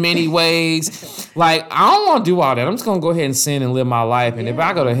 cultish in many ways. Like, I don't want to do all that. I'm just going to go ahead and sin and live my life. And if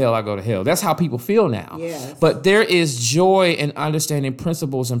I go to hell, I go to hell. That's how people feel now. Yes. But there is joy in understanding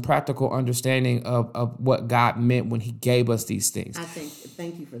principles and practical understanding of what God meant when he gave us these things.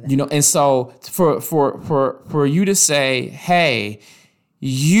 Thank you for that. And so for you to say, hey,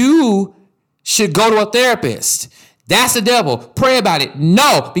 you should go to a therapist. That's the devil. Pray about it.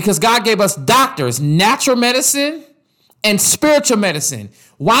 No, because God gave us doctors, natural medicine and spiritual medicine.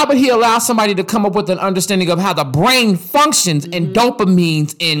 Why would he allow somebody to come up with an understanding of how the brain functions and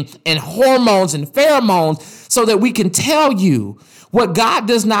dopamines and hormones and pheromones so that we can tell you what God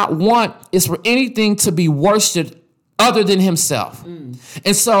does not want is for anything to be worshipped other than himself.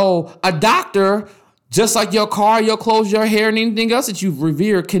 And so a doctor, just like your car, your clothes, your hair, and anything else that you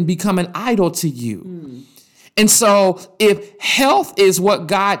revere can become an idol to you. And so if health is what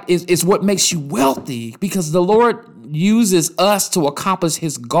God is what makes you wealthy, because the Lord uses us to accomplish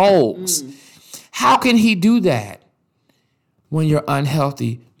his goals. How can he do that when you're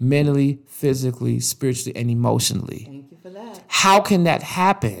unhealthy mentally, physically, spiritually, and emotionally? Thank you for that. How can that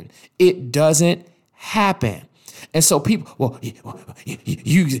happen? It doesn't happen. And so people, well,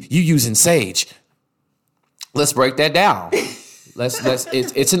 you using sage. Let's break that down.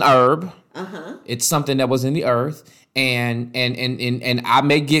 It's an herb. It's something that was in the earth. And I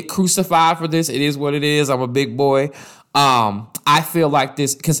may get crucified for this. It is what it is. I'm a big boy. I feel like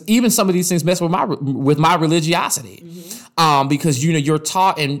this because even some of these things mess with my religiosity. Because you're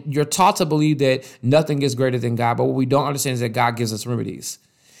taught to believe that nothing is greater than God. But what we don't understand is that God gives us remedies.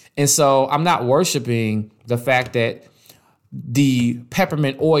 And so I'm not worshiping the fact that the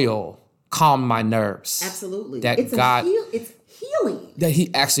peppermint oil calmed my nerves. Absolutely. That it's healing. That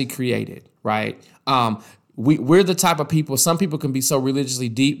he actually created, right? We're the type of people, some people can be so religiously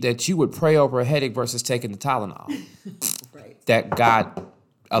deep that you would pray over a headache versus taking the Tylenol. Right. That God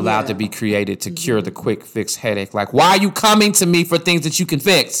allowed to be created to cure the quick fix headache. Like, why are you coming to me for things that you can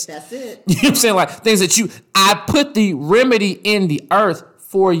fix? That's it. You know what I'm saying? Like, things that I put the remedy in the earth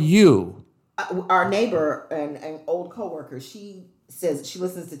for you. Our neighbor and old coworker, she says she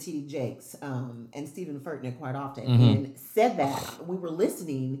listens to T.D. Jakes and Stephen Furtick quite often, and said that we were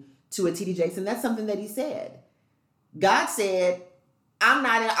listening to a T.D. Jakes, and that's something that he said. God said,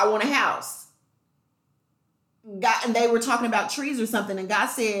 I want a house. God, and they were talking about trees or something, and God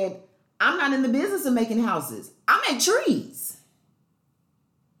said, I'm not in the business of making houses. I make trees.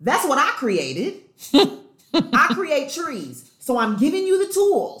 That's what I created. I create trees. So I'm giving you the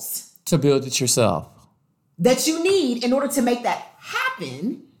tools to build it yourself that you need in order to make that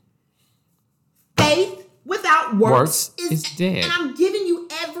happen. Faith without works is dead. And I'm giving you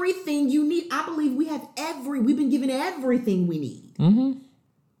everything you need. I believe we've been given everything we need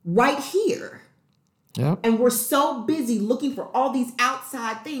right here. Yep. And we're so busy looking for all these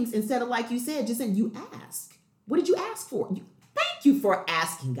outside things instead of, like you said, just saying, you ask. What did you ask for? Thank you for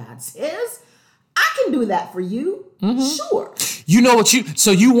asking, God says. I can do that for you. Sure. You know what you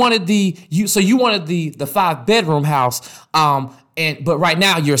wanted the 5-bedroom house. But right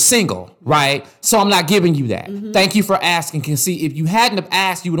now you're single, right? So I'm not giving you that. Thank you for asking. Can see if you hadn't have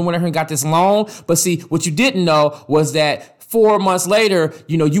asked, you would have went ahead and got this loan. But see, what you didn't know was that 4 months later,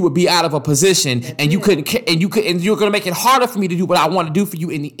 you would be out of a position and you're going to make it harder for me to do what I want to do for you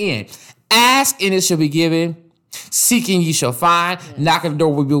in the end. Ask and it shall be given. Seeking ye shall find. Knocking the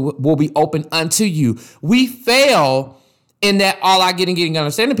door will be open unto you. We fail in that all I getting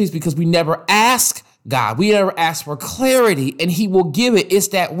understanding piece because we never ask God. We never ask for clarity and he will give it. It's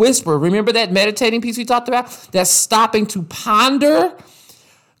that whisper. Remember that meditating piece we talked about? That's stopping to ponder.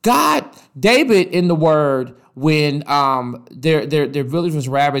 God, David in the word when their village was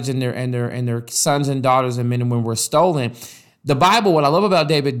ravaged and their sons and daughters and men and women were stolen. The Bible, what I love about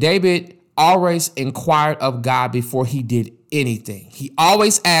David always inquired of God before he did anything. He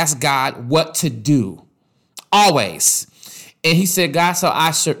always asked God what to do. Always. And he said, God, shall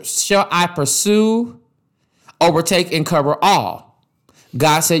I pursue, overtake, and cover all?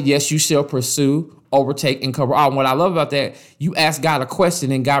 God said, yes, you shall pursue, overtake, and cover all. And what I love about that, you ask God a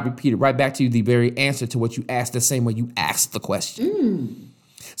question and God repeated right back to you the very answer to what you asked the same way you asked the question.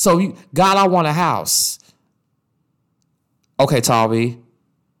 So, God, I want a house. Okay, Talby,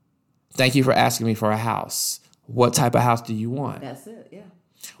 thank you for asking me for a house. What type of house do you want? That's it, yeah.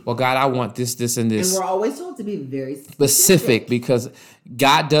 Well, God, I want this, this, and this. And we're always told to be very specific because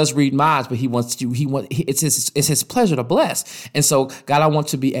God does read minds, but it's his pleasure to bless. And so, God, I want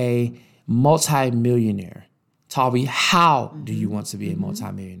to be a multi-millionaire. Talby, how do you want to be a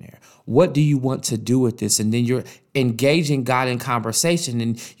multi-millionaire? What do you want to do with this? And then you're engaging God in conversation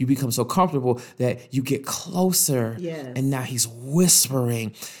and you become so comfortable that you get closer. Yes. And now he's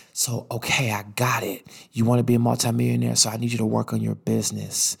whispering. So, okay, I got it. You want to be a multimillionaire, so I need you to work on your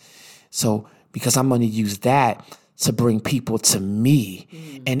business. So, because I'm going to use that to bring people to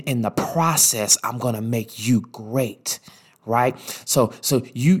me. And in the process, I'm going to make you great, right? So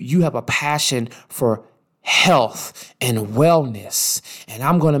you have a passion for health and wellness, and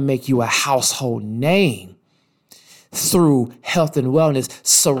I'm going to make you a household name through health and wellness.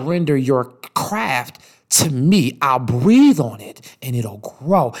 Surrender your craft to me. I'll breathe on it and it'll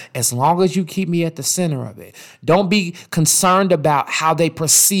grow as long as you keep me at the center of it. Don't be concerned about how they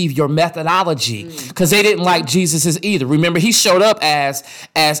perceive your methodology because they didn't like Jesus's either. Remember, he showed up as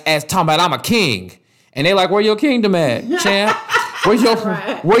talking about I'm a king. And they like, where your kingdom at, champ?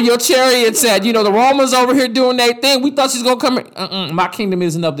 Where your chariots at? You know, the Romans over here doing their thing. We thought she's going to come here. My kingdom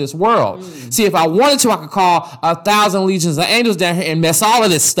isn't of this world. See, if I wanted to, I could call 1,000 legions of angels down here and mess all of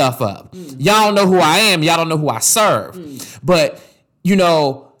this stuff up. Y'all don't know who I am. Y'all don't know who I serve. But, you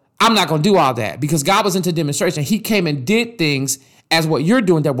know, I'm not going to do all that because God was into demonstration. He came and did things as what you're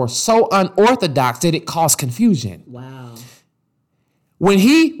doing that were so unorthodox that it caused confusion. Wow. When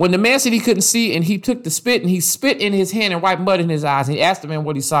the man said he couldn't see and he took the spit and he spit in his hand and wiped mud in his eyes, and he asked the man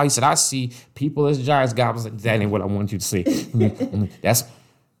what he saw. He said, I see people as giants. God was like, that ain't what I want you to see.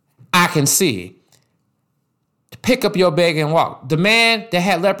 I can see. Pick up your bag and walk. The man that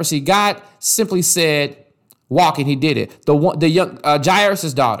had leprosy, God simply said, walk, and he did it. The young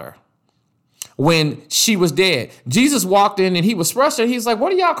Jairus' daughter, when she was dead, Jesus walked in and he was frustrated. He's like,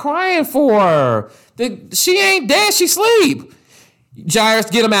 what are y'all crying for? She ain't dead, she sleep. Jairus,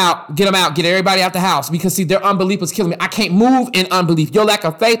 get them out, get everybody out the house because see, their unbelief was killing me. I can't move in unbelief. Your lack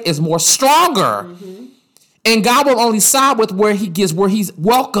of faith is more stronger. And God will only side with where he's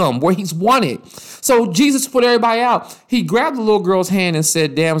welcome, where he's wanted. So Jesus put everybody out. He grabbed the little girl's hand and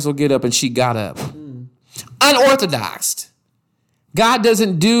said, damsel, get up. And she got up. Unorthodox. God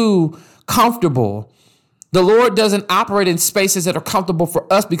doesn't do comfortable. The Lord doesn't operate in spaces that are comfortable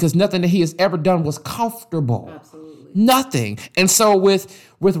for us because nothing that he has ever done was comfortable. Absolutely. Nothing. And so with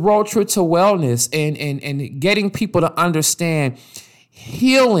Road Trip to Wellness and getting people to understand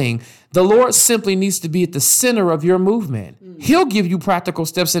healing, the Lord simply needs to be at the center of your movement. He'll give you practical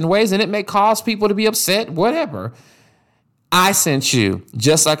steps and ways, and it may cause people to be upset, whatever. I sent you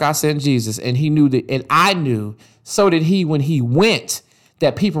just like I sent Jesus, and he knew that, and I knew, so did he when he went,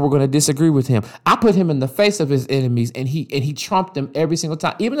 that people were going to disagree with him. I put him in the face of his enemies, and he trumped them every single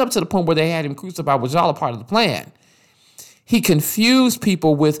time, even up to the point where they had him crucified, which was all a part of the plan. He confused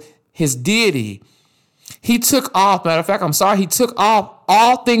people with his deity. He took off, matter of fact, he took off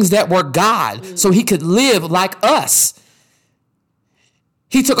all things that were God so he could live like us.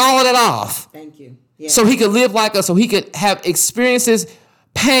 He took all of that off. Thank you. Yeah. So he could live like us, so he could have experiences,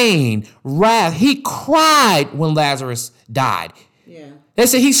 pain, wrath. He cried when Lazarus died. Yeah. They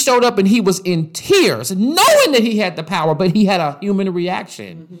said he showed up and he was in tears, knowing that he had the power, but he had a human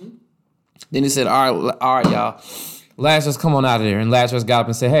reaction. Then he said, all right, y'all. Lazarus, come on out of there. And Lazarus got up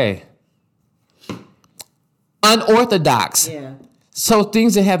and said, hey, unorthodox. Yeah. So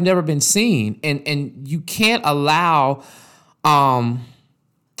things that have never been seen. And you can't allow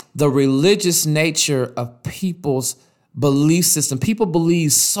the religious nature of people's belief system. People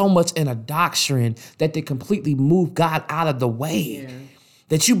believe so much in a doctrine that they completely move God out of the way. Yeah.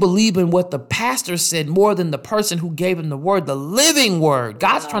 That you believe in what the pastor said more than the person who gave him the word, the living word.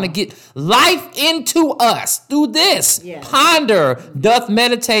 God's trying to get life into us through this. Yeah. Ponder, doth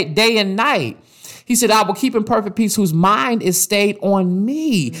meditate day and night. He said, I will keep in perfect peace whose mind is stayed on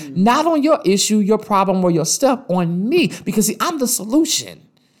me, not on your issue, your problem, or your stuff, on me. Because see, I'm the solution.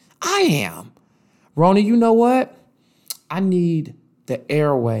 I am. Roni, you know what? I need the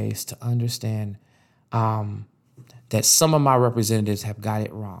airways to understand that some of my representatives have got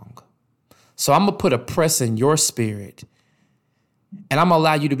it wrong. So I'm going to put a press in your spirit, and I'm going to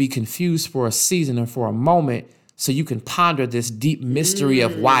allow you to be confused for a season or for a moment so you can ponder this deep mystery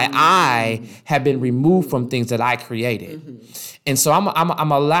of why I have been removed from things that I created. And so I'm going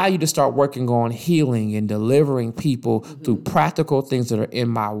to allow you to start working on healing and delivering people through practical things that are in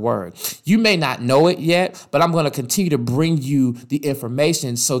my word. You may not know it yet, but I'm going to continue to bring you the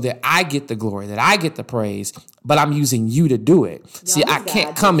information so that I get the glory, that I get the praise, but I'm using you to do it. See, I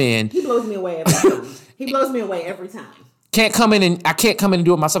can't come in. He blows me away every time. He blows me away every time. I can't come in and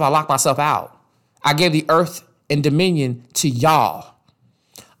do it myself. I lock myself out. I gave the earth and dominion to y'all.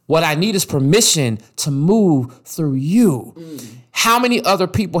 What I need is permission to move through you. How many other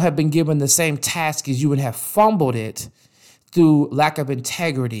people have been given the same task as you and have fumbled it through lack of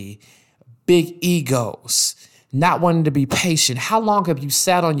integrity, big egos, not wanting to be patient? How long have you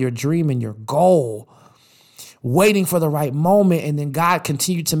sat on your dream and your goal, waiting for the right moment, and then God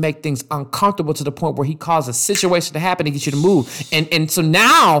continued to make things uncomfortable to the point where he caused a situation to happen to get you to move? And so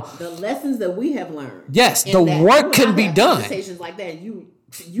now the lessons that we have learned. Yes, the work can be done. Conversations like that.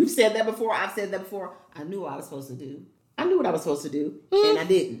 You've said that before. I've said that before. I knew what I was supposed to do. And I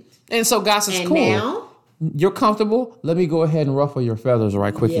didn't. And so God says, and cool. Now, you're comfortable. Let me go ahead and ruffle your feathers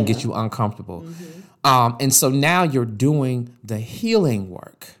right quick and get you uncomfortable. And so now you're doing the healing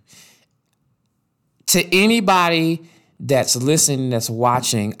work. To anybody that's listening, that's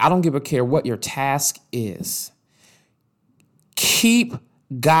watching, I don't give a care what your task is. Keep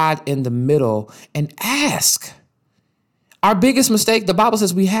God in the middle and ask. Our biggest mistake, the Bible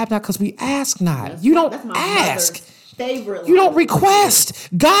says we have not because we ask not. You don't ask. Favorite. You don't request.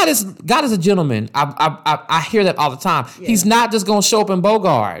 God is a gentleman. I hear that all the time. Yeah. He's not just gonna show up in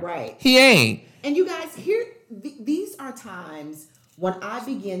Bogart. Right. He ain't. And you guys, these are times when I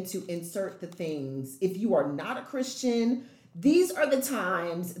begin to insert the things. If you are not a Christian, these are the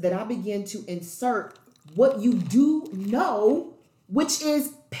times that I begin to insert what you do know, which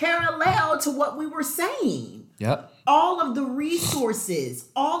is parallel to what we were saying. Yep. All of the resources,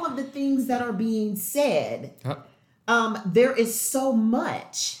 all of the things that are being said. Yep. There is so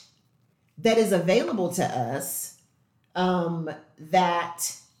much that is available to us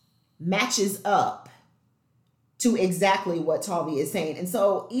that matches up to exactly what Talvi is saying. And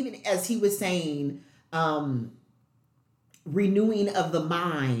so even as he was saying, renewing of the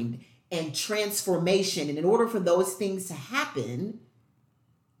mind and transformation, and in order for those things to happen,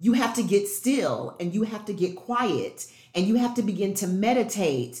 you have to get still and you have to get quiet and you have to begin to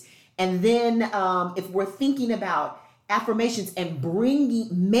meditate. And then if we're thinking about affirmations and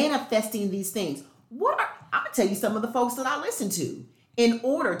manifesting these things, I'm going to tell you some of the folks that I listen to in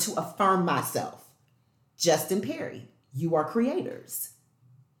order to affirm myself. Justin Perry, You Are Creators.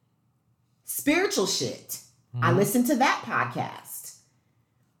 Spiritual Shit. I listened to that podcast.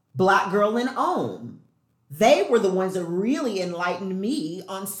 Black Girl in Ohm. They were the ones that really enlightened me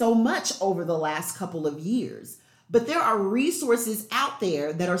on so much over the last couple of years. But there are resources out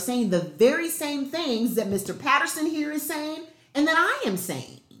there that are saying the very same things that Mr. Patterson here is saying and that I am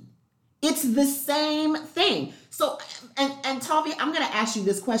saying. It's the same thing. So, and Talvi, I'm going to ask you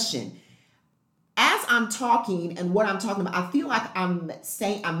this question. As I'm talking and what I'm talking about, I feel like I'm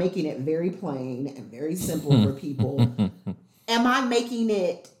making it very plain and very simple for people. Am I making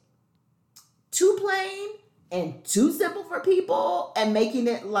it too plain and too simple for people and making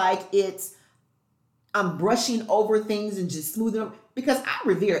it like I'm brushing over things and just smoothing them? Because I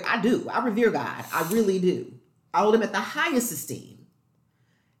revere God. I really do. I hold him at the highest esteem.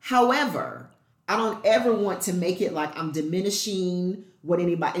 However, I don't ever want to make it like I'm diminishing what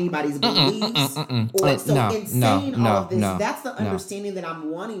anybody's beliefs. Or so in saying all of this, that's the understanding that I'm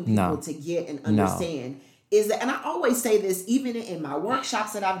wanting people to get and understand. Is that, and I always say this, even in my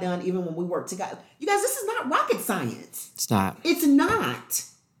workshops that I've done, even when we work together, you guys, this is not rocket science. It's not. It's not.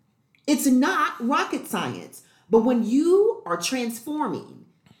 It's not rocket science. But when you are transforming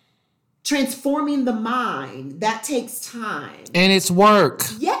the mind, that takes time. And it's work.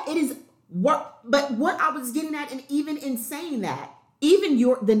 Yeah, it is work. But what I was getting at, and even in saying that, even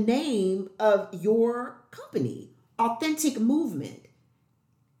the name of your company, Authentic Movement,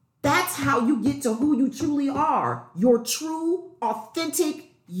 that's how you get to who you truly are. Your true, authentic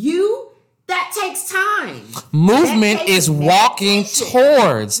you. That takes time. Movement is walking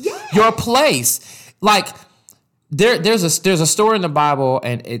towards your place. Like there's a story in the Bible,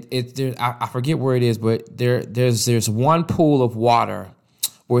 and I forget where it is, but there's one pool of water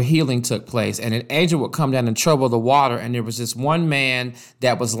where healing took place. And an angel would come down and trouble the water. And there was this one man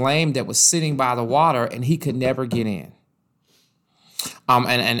that was lame that was sitting by the water, and he could never get in.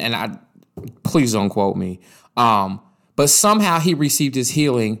 And I, please don't quote me. But somehow he received his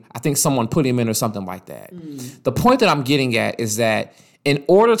healing. I think someone put him in or something like that. The point that I'm getting at is that in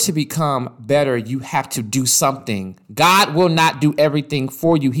order to become better, you have to do something. God will not do everything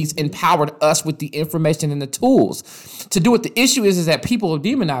for you. He's empowered us with the information and the tools to do it. The issue is that people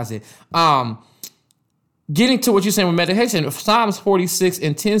demonize it. Getting to what you're saying with meditation, Psalms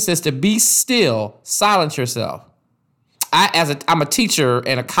 46:10 says to be still, silence yourself. I'm a teacher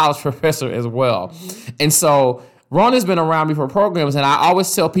and a college professor as well. And so Ron has been around me for programs, and I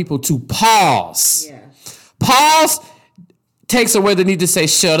always tell people to pause. Yeah. Pause takes away the need to say,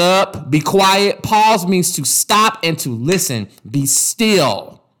 shut up, be quiet. Pause means to stop and to listen. Be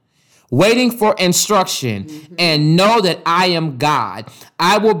still, waiting for instruction, and know that I am God.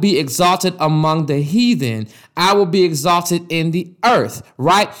 I will be exalted among the heathen. I will be exalted in the earth,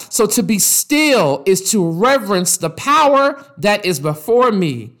 right? So to be still is to reverence the power that is before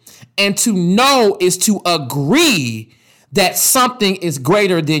me. And to know is to agree that something is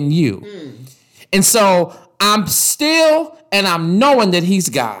greater than you. And so I'm still and I'm knowing that he's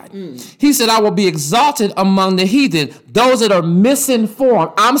God. He said, I will be exalted among the heathen, those that are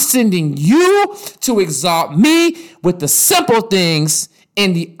misinformed. I'm sending you to exalt me with the simple things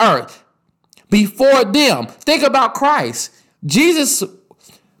in the earth. Before them, think about Christ. Jesus,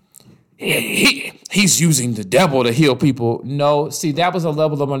 he's using the devil to heal people. No, see, that was a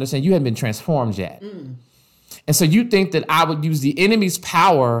level of understanding. You hadn't been transformed yet. And so you think that I would use the enemy's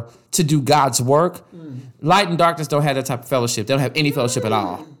power to do God's work? Light and darkness don't have that type of fellowship. They don't have any fellowship at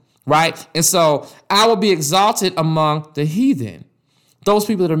all, right? And so I will be exalted among the heathen. Those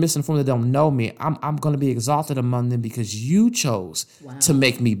people that are misinformed, that don't know me, I'm going to be exalted among them because you chose to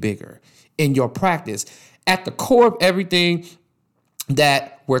make me bigger in your practice. At the core of everything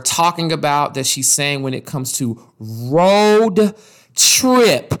that we're talking about, that she's saying when it comes to road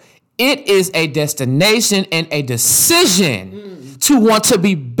trip, it is a destination and a decision to want to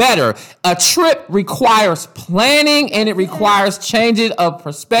be better. A trip requires planning, and it requires changing of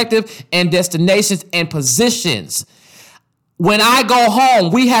perspective and destinations and positions. When I go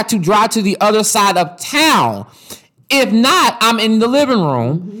home, we have to drive to the other side of town. If not, I'm in the living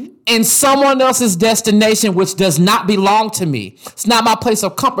room in someone else's destination, which does not belong to me. It's not my place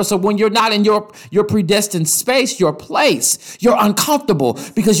of comfort. So when you're not in your predestined space, your place, you're uncomfortable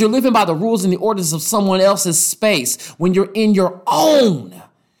because you're living by the rules and the orders of someone else's space. When you're in your own,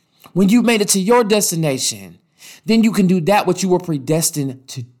 when you made it to your destination, then you can do that which you were predestined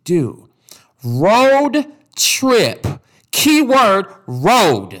to do. Road trip. Keyword,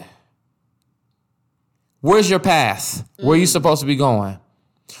 road. Where's your path? Where are you supposed to be going?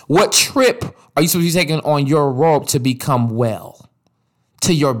 What trip are you supposed to be taking on your road to become well,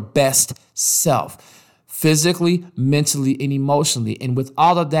 to your best self, physically, mentally, and emotionally? And with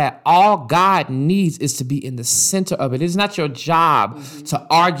all of that, all God needs is to be in the center of it. It's not your job to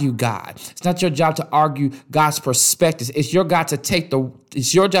argue God. It's not your job to argue God's perspectives. It's your job to take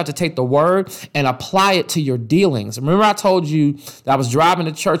the word and apply it to your dealings. Remember, I told you that I was driving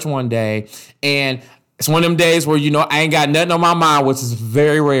to church one day, and it's one of them days where, I ain't got nothing on my mind, which is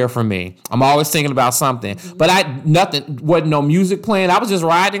very rare for me. I'm always thinking about something. But wasn't no music playing. I was just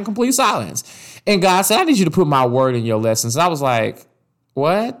riding in complete silence. And God said, I need you to put my word in your lessons. And I was like,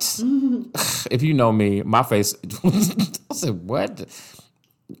 what? If you know me, my face, I said, what?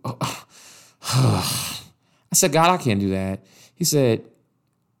 I said, God, I can't do that. He said,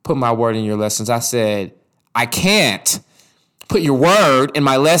 put my word in your lessons. I said, I can't put your word in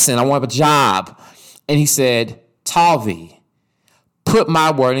my lesson. I want a job. And he said, Talvi, put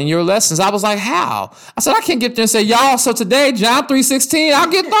my word in your lessons. I was like, how? I said, I can't get there and say, y'all, so today, John 3:16,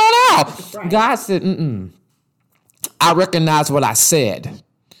 I'll get thrown out. Right. God said, I recognize what I said.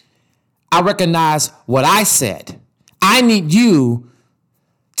 I recognize what I said. I need you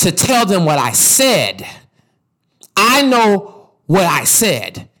to tell them what I said. I know what I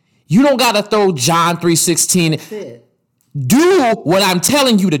said. You don't got to throw John 3:16. Do what I'm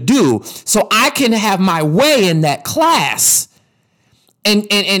telling you to do so I can have my way in that class. And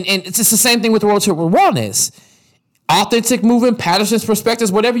it's just the same thing with the Road to Wellness. Authentic movement, Patterson's perspectives,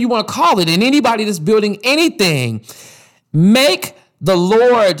 whatever you want to call it. And anybody that's building anything, make the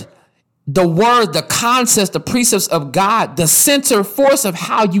Lord, the word, the concepts, the precepts of God, the center force of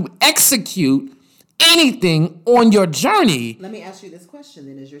how you execute anything on your journey. Let me ask you this question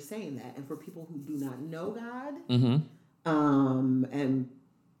then, as you're saying that. And for people who do not know God, and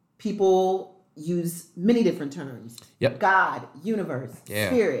people use many different terms. Yep. God, universe, Yeah.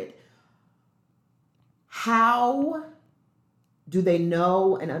 spirit. How do they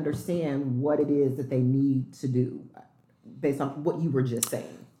know and understand what it is that they need to do based on what you were just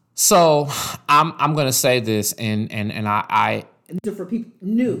saying? So I'm gonna say this, and I So for people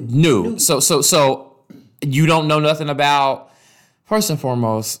new. knew. So you don't know nothing about. First and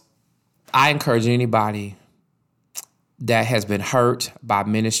foremost, I encourage anybody that has been hurt by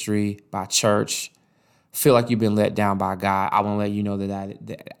ministry, by church, feel like you've been let down by God. I want to let you know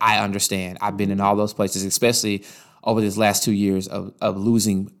that I understand. I've been in all those places, especially over these last 2 years of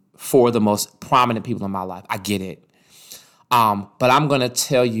losing four of the most prominent people in my life. I get it. But I'm going to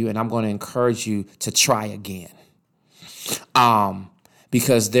tell you, and I'm going to encourage you to try again.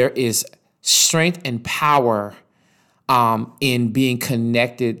 Because there is strength and power in being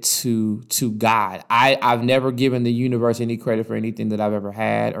connected to God. I've never given the universe any credit for anything that I've ever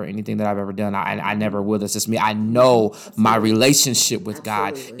had or anything that I've ever done. I never will. That's just me. I know my relationship with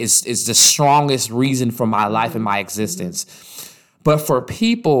God is the strongest reason for my life and my existence. But for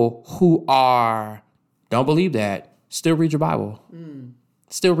people who don't believe that, still read your Bible.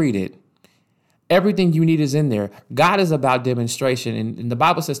 Still read it. Everything you need is in there. God is about demonstration. And the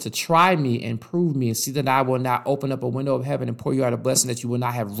Bible says to try me and prove me and see that I will not open up a window of heaven and pour you out a blessing that you will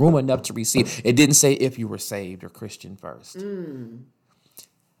not have room enough to receive. It didn't say if you were saved or Christian first.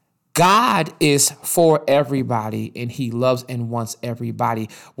 God is for everybody, and he loves and wants everybody.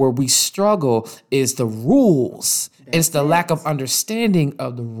 Where we struggle is the rules. It's the lack of understanding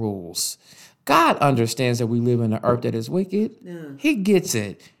of the rules. God understands that we live in an earth that is wicked. He gets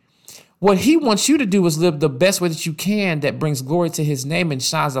it. What he wants you to do is live the best way that you can that brings glory to his name and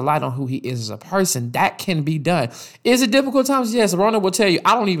shines a light on who he is as a person. That can be done. Is it difficult times? Yes. Rona will tell you,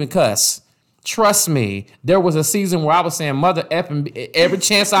 I don't even cuss. Trust me. There was a season where I was saying mother effing every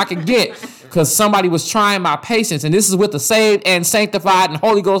chance I could get because somebody was trying my patience. And this is with the saved and sanctified and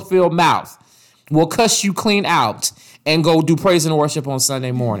Holy Ghost filled mouth. Will cuss you clean out and go do praise and worship on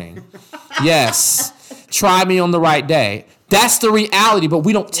Sunday morning. Yes. Try me on the right day. That's the reality, but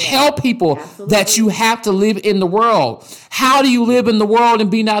we don't tell people that you have to live in the world. How do you live in the world and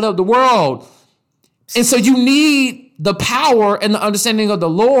be not of the world? And so you need the power and the understanding of the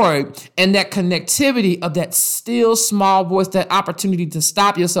Lord and that connectivity of that still small voice, that opportunity to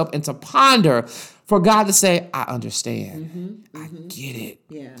stop yourself and to ponder for God to say, I understand. I get it.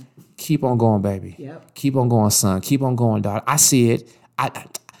 Yeah. Keep on going, baby. Yep. Keep on going, son. Keep on going, daughter. I see it.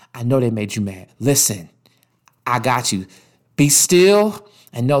 I know they made you mad. Listen, I got you. Be still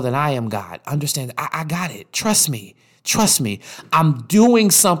and know that I am God. Understand, I got it. Trust me. Trust me. I'm doing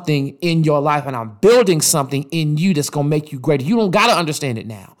something in your life and I'm building something in you that's going to make you greater. You don't got to understand it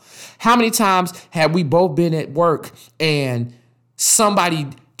now. How many times have we both been at work and somebody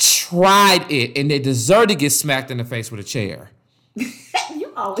tried it and they deserve to get smacked in the face with a chair?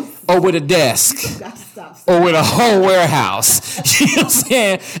 You always Or with a desk. got to stop. Or with a whole warehouse. You know what I'm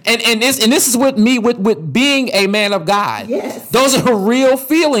saying? And this is with me with being a man of God. Yes. Those are real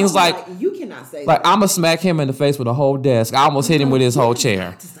feelings. Like you cannot say like that. I'm gonna smack him in the face with a whole desk. I almost hit him with his whole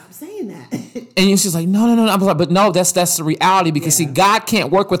chair. To stop saying that. And she's like, no. I was like, but no, that's the reality because see, God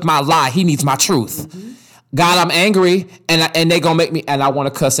can't work with my lie. He needs my truth. God, I'm angry, and they gonna make me, and I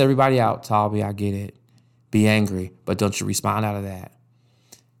want to cuss everybody out. Talby, I get it. Be angry, but don't you respond out of that.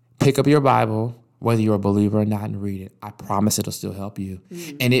 Pick up your Bible, whether you're a believer or not, and read it. I promise it'll still help you.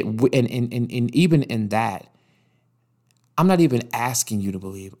 And even in that, I'm not even asking you to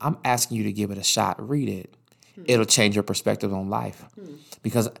believe. I'm asking you to give it a shot. Read it. It'll change your perspective on life.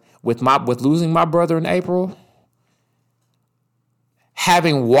 Because with losing my brother in April,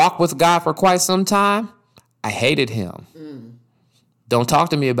 having walked with God for quite some time, I hated him. Don't talk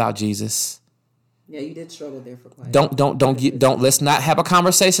to me about Jesus. Yeah, you did struggle there for quite. Let's not have a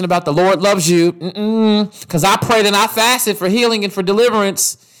conversation about the Lord loves you. Because I prayed and I fasted for healing and for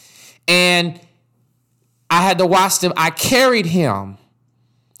deliverance. And I had to watch them. I carried him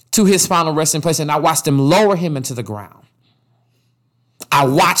to his final resting place and I watched them lower him into the ground. I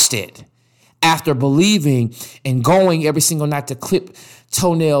watched it after believing and going every single night to clip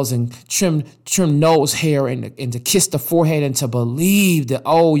toenails and trim nose hair and to kiss the forehead and to believe that,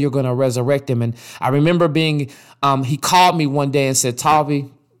 oh, you're going to resurrect him. And I remember he called me one day and said, Talby,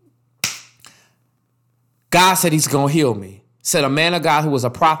 God said he's going to heal me. Said a man of God who was a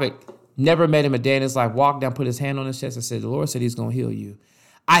prophet, never met him a day in his life, walked down, put his hand on his chest and said, the Lord said he's going to heal you.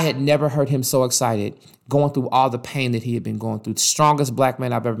 I had never heard him so excited, going through all the pain that he had been going through. The strongest black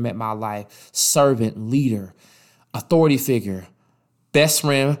man I've ever met in my life, servant, leader, authority figure, best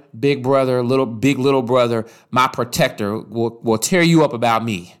friend, big brother, little brother, my protector will tear you up about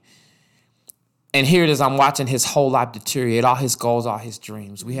me. And here it is, I'm watching his whole life deteriorate, all his goals, all his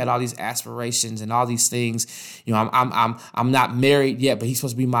dreams. We had all these aspirations and all these things. You know, I'm not married yet, but he's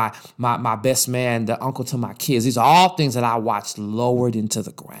supposed to be my best man, the uncle to my kids. These are all things that I watched lowered into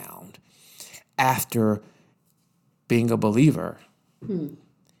the ground after being a believer. And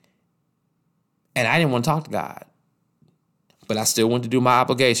I didn't want to talk to God. But I still went to do my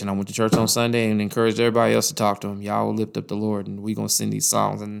obligation. I went to church on Sunday and encouraged everybody else to talk to him. Y'all lift up the Lord, and we're going to sing these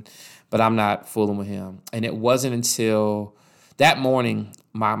songs. But I'm not fooling with him. And it wasn't until that morning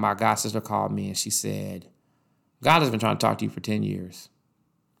my god sister called me and she said, God has been trying to talk to you for 10 years.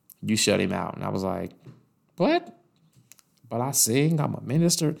 You shut him out. And I was like, what? But I sing. I'm a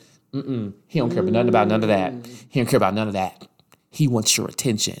minister. He don't care about nothing about none of that. He don't care about none of that. He wants your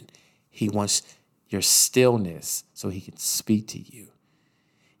attention. He wants your stillness so he can speak to you.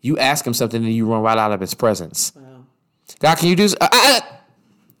 You ask him something and you run right out of his presence. Wow. God, can you do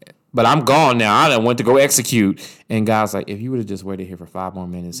but I'm gone now. I done went to go execute. And God's like, if you would have just waited here for 5 more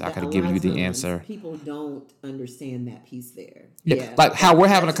minutes, I could have given you the answer. People don't understand that piece there. Yeah. Like how we're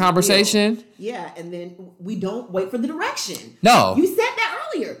having a conversation. Real. Yeah. And then we don't wait for the direction. No. You said that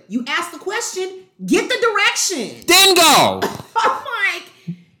earlier. You asked the question, get the direction. Then go. I'm like,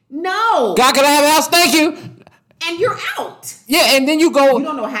 no. God, can I have a house? Thank you. And you're out. Yeah. And then you go. You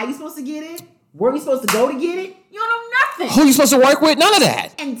don't know how you're supposed to get it. Where you're supposed to go to get it. You don't know nothing. Who you supposed to work with? None of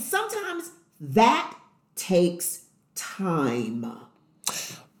that. And sometimes that takes time.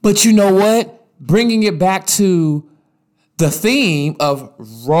 But you know what? Bringing it back to the theme of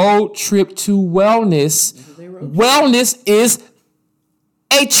road trip to wellness. Wellness is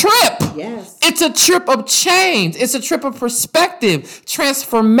a trip. Yes. It's a trip of change. It's a trip of perspective,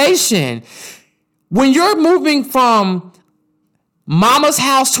 transformation. When you're moving from mama's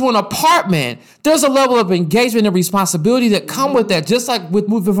house to an apartment, there's a level of engagement and responsibility that come with that. Just like with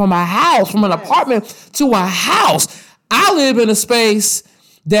moving from a house, from an apartment to a house. I live in a space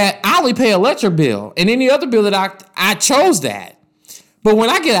that I only pay electric bill, and any other bill that I chose that. But when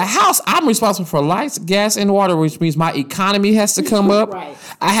I get a house, I'm responsible for lights, gas, and water, which means my economy has to come up. Right.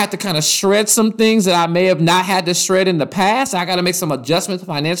 I have to kind of shred some things that I may have not had to shred in the past. I got to make some adjustments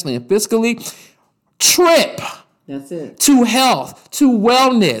financially and fiscally. Trip. That's it. To health, to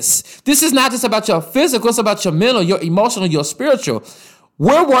wellness. This is not just about your physical, it's about your mental, your emotional, your spiritual.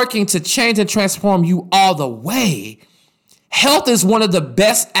 We're working to change and transform you all the way. Health is one of the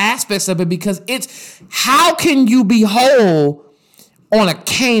best aspects of it because it's how can you be whole on a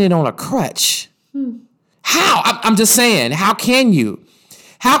cane and on a crutch? How? I'm just saying, how can you?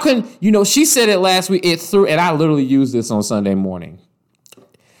 How can, she said it last week, and I literally used this on Sunday morning.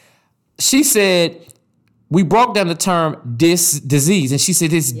 She said, we broke down the term disease, and she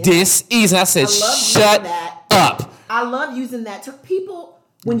said it's dis-ease. And I said, shut up. I love using that term. People,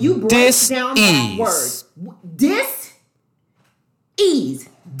 when you break down that word, dis-ease,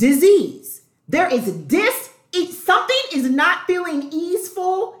 disease. There is dis-ease. Something is not feeling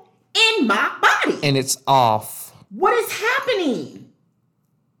easeful in my body. And it's off. What is happening?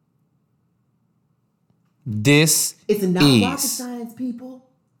 It's not rocket science, people.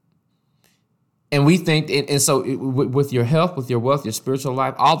 And we think, and so with your health, with your wealth, your spiritual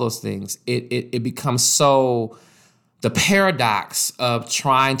life, all those things, it becomes so, the paradox of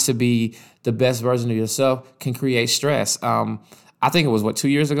trying to be the best version of yourself can create stress. I think it was, 2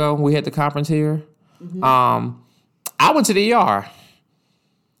 years ago we had the conference here? Mm-hmm. I went to the ER.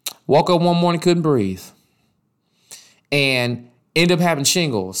 Woke up one morning, couldn't breathe. And ended up having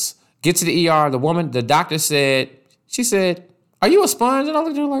shingles. Get to the ER, the doctor said, are you a sponge? And I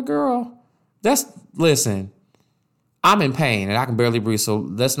looked at her like, girl, listen, I'm in pain and I can barely breathe, so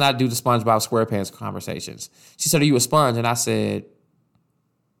let's not do the SpongeBob SquarePants conversations. She said, are you a sponge? And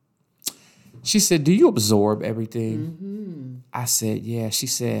she said, do you absorb everything? Mm-hmm. I said, yeah. She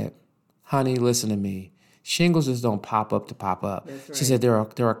said, honey, listen to me. Shingles just don't pop up to pop up. Right. She said, they're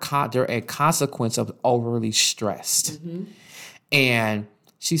a consequence of overly stressed. Mm-hmm. And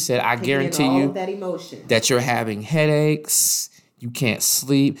she said, I guarantee you that you're having headaches. You can't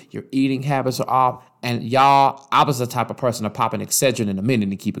sleep. Your eating habits are off. And y'all, I was the type of person to pop an Excedrin in a minute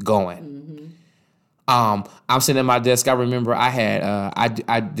and keep it going. Mm-hmm. I'm sitting at my desk. I remember I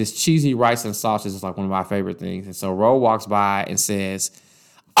had this cheesy rice and sausage is like one of my favorite things. And so Ro walks by and says,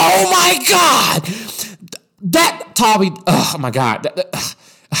 oh my God, that Tobby, oh my God.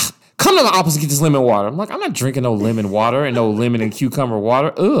 Come to my office and get this lemon water. I'm like, I'm not drinking no lemon water and no lemon and cucumber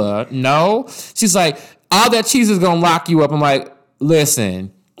water. No. She's like, all that cheese is going to lock you up. I'm like,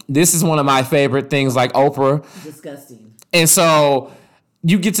 listen, this is one of my favorite things like Oprah. Disgusting. And so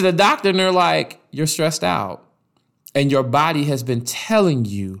you get to the doctor and they're like, you're stressed out. And your body has been telling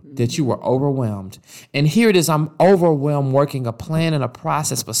you that you were overwhelmed. And here it is, I'm overwhelmed working a plan and a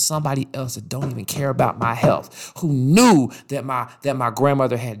process for somebody else that don't even care about my health, who knew that my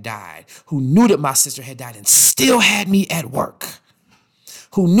grandmother had died, who knew that my sister had died and still had me at work,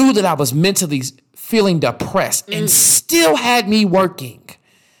 who knew that I was mentally feeling depressed and still had me working,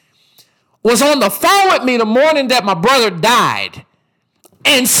 was on the phone with me the morning that my brother died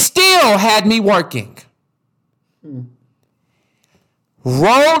and still had me working.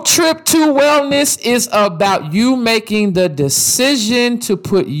 Road Trip to Wellness is about you making the decision to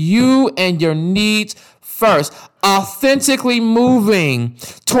put you and your needs first, authentically moving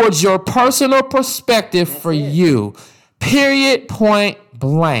towards your personal perspective for you. Period, point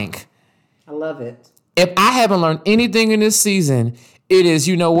blank. I love it. If I haven't learned anything in this season, it is,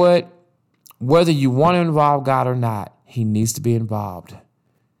 you know what? Whether you want to involve God or not, he needs to be involved.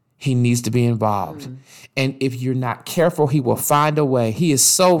 He needs to be involved. And if you're not careful, he will find a way. He is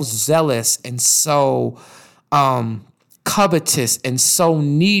so zealous and so covetous and so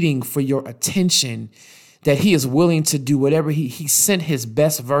needing for your attention that he is willing to do whatever. He sent his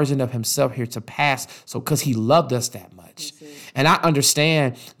best version of himself here to pass, so because he loved us that much. And I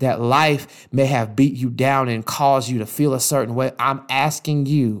understand that life may have beat you down and caused you to feel a certain way. I'm asking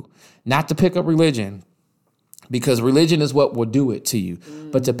you not to pick up religion, because religion is what will do it to you,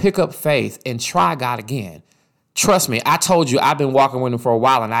 but to pick up faith and try God again. Trust me, I told you I've been walking with him for a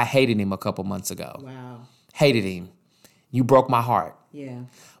while, and I hated him a couple months ago. Wow. Hated him. You broke my heart. Yeah.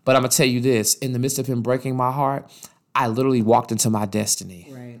 But I'm going to tell you this, in the midst of him breaking my heart, I literally walked into my destiny.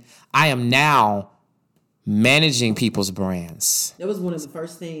 Right. I am now managing people's brands. That was one of the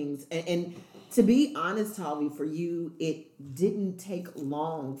first things. And to be honest, Tavi, for you, it didn't take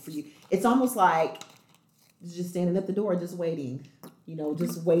long for you. It's almost like just standing at the door, just waiting,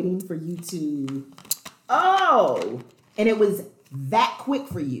 just waiting for you to, and it was that quick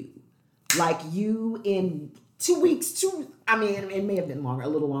for you. Like you in 2 weeks, it may have been longer, a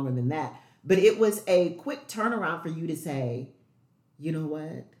little longer than that, but it was a quick turnaround for you to say, you know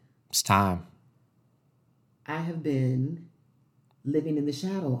what? It's time. I have been living in the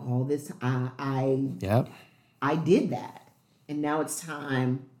shadow all this. Yep. I did that. And now it's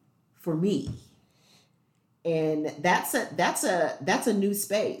time for me. And that's a new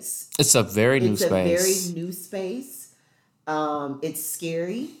space. It's a very new space. It's a very new space. It's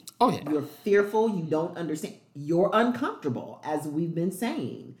scary. Oh, yeah. You're fearful. You don't understand. You're uncomfortable, as we've been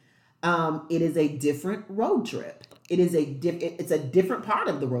saying. It is a different road trip. It's a different part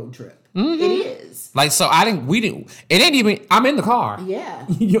of the road trip. Mm-hmm. It is. Like, so it ain't even, I'm in the car. Yeah.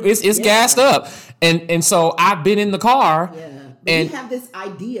 It's gassed up. And so I've been in the car. Yeah. But we have this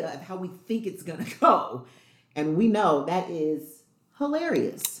idea of how we think it's going to go. And we know that is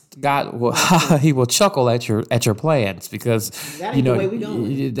hilarious. God will he will chuckle at your plans, because that ain't the way we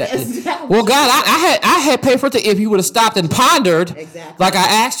going. Well, God, I had paid for it if you would have stopped and pondered, exactly, like I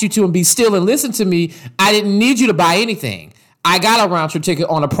asked you to, and be still and listen to me. I didn't need you to buy anything. I got a round trip ticket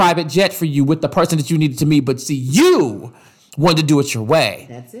on a private jet for you with the person that you needed to meet. But see, you wanted to do it your way.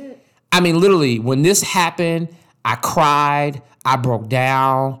 That's it. I mean, literally, when this happened, I cried. I broke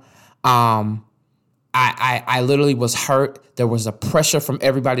down. I literally was hurt. There was a pressure from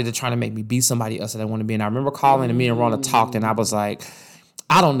everybody to try to make me be somebody else that I want to be. And I remember calling, and me and Rhonda talked, and I was like,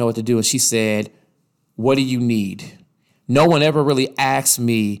 I don't know what to do. And she said, what do you need? No one ever really asked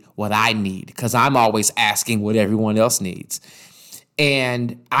me what I need, because I'm always asking what everyone else needs.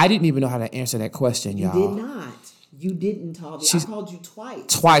 And I didn't even know how to answer that question, y'all. You did not. You didn't, Tavi. I called you twice.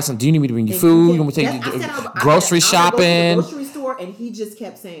 Twice. Do you need me to bring you food? You want me to take you grocery shopping? I go to the grocery store, and he just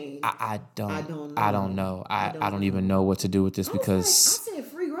kept saying, I don't know. I don't even know what to do with this, because I said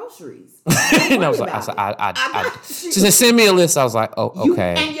free groceries. And she said, send me a list. I was like, oh,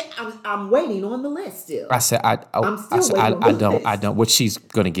 okay. I'm waiting on the list still. I said, I don't. What she's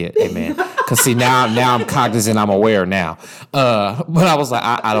gonna get, amen. Because see, now I'm cognizant. I'm aware now. But I was like,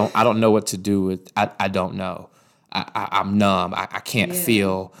 I don't know what to do with. I don't know. I'm numb. I can't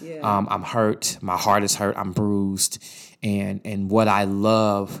feel. Yeah. I'm hurt. My heart is hurt. I'm bruised. And what I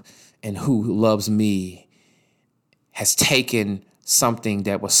love and who loves me has taken something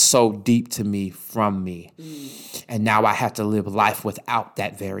that was so deep to me from me. And now I have to live life without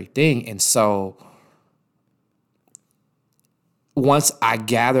that very thing. And so once I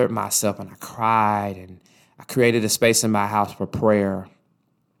gathered myself and I cried, and I created a space in my house for prayer,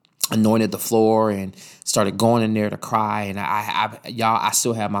 anointed the floor, and started going in there to cry. And I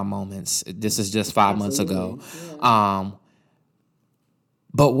still have my moments. This is just 5 months ago. Yeah.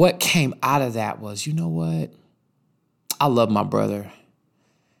 But what came out of that was, you know what? I love my brother,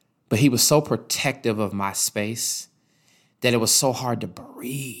 but he was so protective of my space that it was so hard to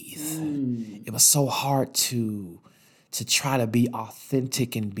breathe. It was so hard to try to be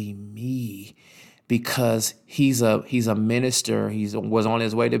authentic and be me, because he's a minister. He was on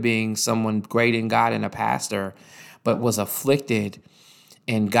his way to being someone great in God and a pastor, but was afflicted.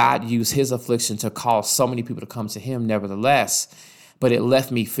 And God used his affliction to cause so many people to come to him nevertheless. But it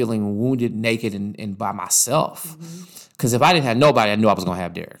left me feeling wounded, naked, and by myself. Because if I didn't have nobody, I knew I was going to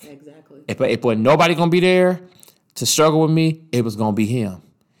have Derek. Exactly. If wasn't nobody going to be there to struggle with me, it was going to be him.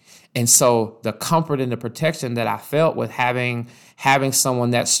 And so the comfort and the protection that I felt with having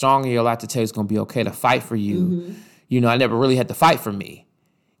someone that strong in your life to tell you it's going to be okay to fight for you, I never really had to fight for me.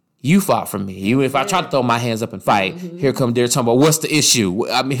 You fought for me. Even if I tried to throw my hands up and fight, here come Derek talking about what's the issue.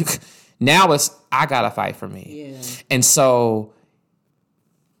 I mean, now it's I got to fight for me. Yeah. And so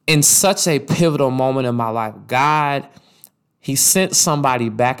in such a pivotal moment in my life, God, he sent somebody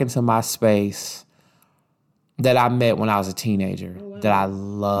back into my space that I met when I was a teenager that I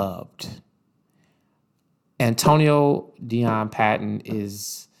loved. Antonio Dion Patton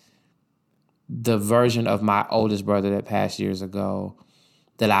is the version of my oldest brother that passed years ago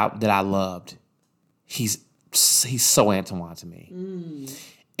that I loved. He's so Antoine to me.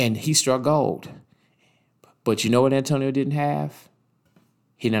 And he struck gold. But you know what Antonio didn't have?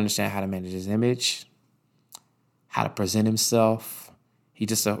 He didn't understand how to manage his image, how to present himself. He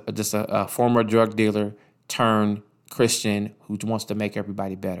just a former drug dealer turned Christian who wants to make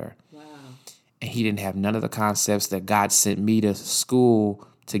everybody better. Wow. And he didn't have none of the concepts that God sent me to school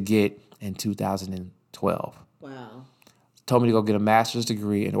to get in 2012. Wow. Told me to go get a master's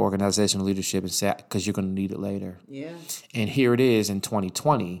degree in organizational leadership and said, because you're going to need it later. Yeah. And here it is in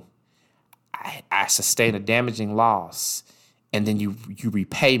 2020. I sustained a damaging loss. And then you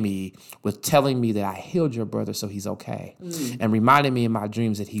repay me with telling me that I healed your brother, so he's okay. And reminding me in my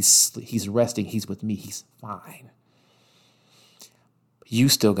dreams that he's resting, he's with me, he's fine. You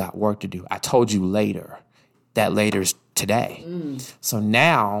still got work to do. I told you later. That later's today. So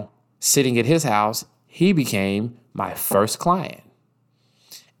now, sitting at his house, he became my first client.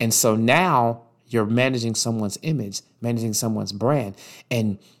 And so now you're managing someone's image, managing someone's brand.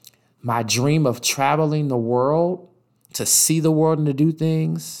 And my dream of traveling the world to see the world and to do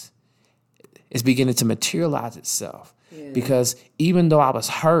things is beginning to materialize itself. Yeah. Because even though I was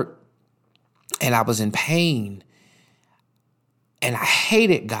hurt and I was in pain and I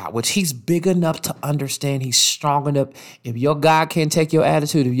hated God, which he's big enough to understand, he's strong enough. If your God can't take your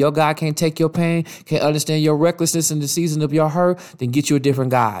attitude, if your God can't take your pain, can't understand your recklessness in the season of your hurt, then get you a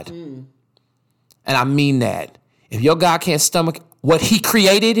different God. And I mean that. If your God can't stomach what he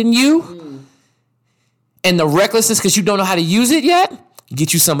created in you, and the recklessness because you don't know how to use it yet,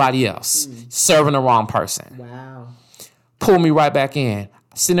 get you somebody else. Serving the wrong person. Wow. Pull me right back in.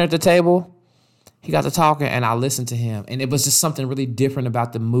 Sitting there at the table, he got to talking, and I listened to him. And it was just something really different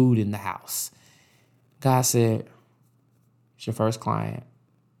about the mood in the house. God said, it's your first client.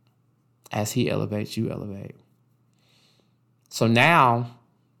 As he elevates, you elevate. So now,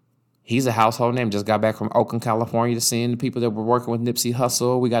 he's a household name. Just got back from Oakland, California to seeing the people that were working with Nipsey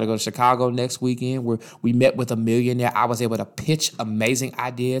Hussle. We got to go to Chicago next weekend where we met with a millionaire. I was able to pitch amazing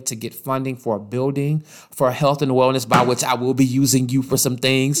idea to get funding for a building for health and wellness, by which I will be using you for some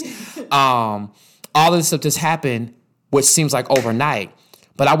things. All of this stuff just happened, which seems like overnight,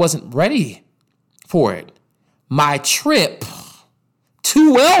 but I wasn't ready for it. My trip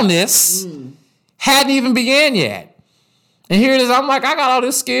to wellness hadn't even began yet. And here it is. I'm like, I got all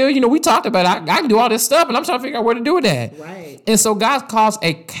this skill. We talked about it. I can do all this stuff, and I'm trying to figure out where to do it at. Right. And so God caused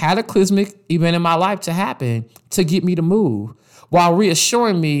a cataclysmic event in my life to happen to get me to move while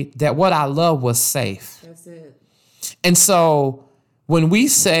reassuring me that what I love was safe. That's it. And so when we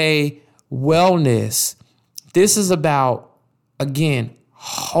say wellness, this is about, again,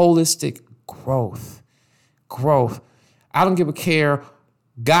 holistic growth. I don't give a care.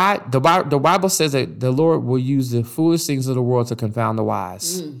 God, the Bible says that the Lord will use the foolish things of the world to confound the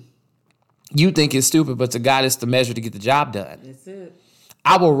wise. You think it's stupid, but to God, it's the measure to get the job done. That's it.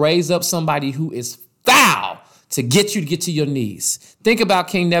 I will raise up somebody who is foul to get you to get to your knees. Think about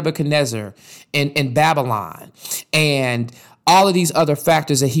King Nebuchadnezzar in Babylon and all of these other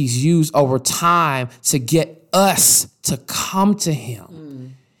factors that he's used over time to get us to come to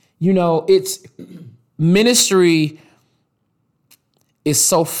him. It's ministry is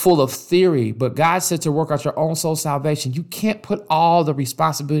so full of theory, but God said to work out your own soul salvation. You can't put all the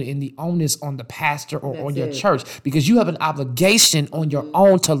responsibility and the onus on the pastor or on your church, because you have an obligation on your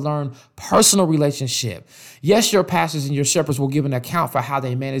own to learn personal relationship. Yes, your pastors and your shepherds will give an account for how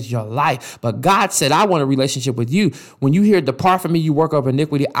they manage your life, but God said, I want a relationship with you. When you hear, depart from me, you work of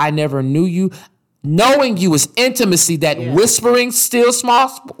iniquity, I never knew you. knowing you is intimacy, that whispering, still small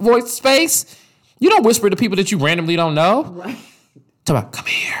voice space. You don't whisper to people that you randomly don't know. Right. Talk about, come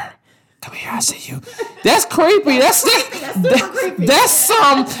here, I see you. That's creepy. That's creepy. That's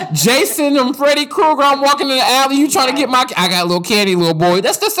some Jason and Freddy Krueger. I'm walking in the alley. You trying to get I got a little candy, little boy.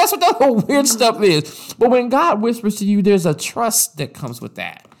 That's what that little weird stuff is. But when God whispers to you, there's a trust that comes with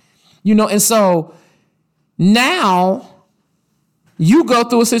that. And so now you go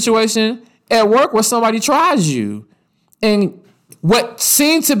through a situation at work where somebody tries you. And what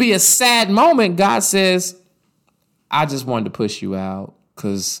seemed to be a sad moment, God says, I just wanted to push you out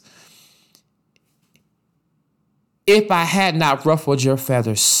because if I had not ruffled your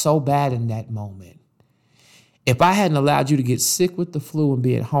feathers so bad in that moment, if I hadn't allowed you to get sick with the flu and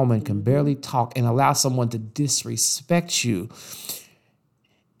be at home and can barely talk and allow someone to disrespect you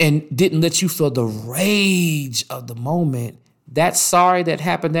and didn't let you feel the rage of the moment, that sorry that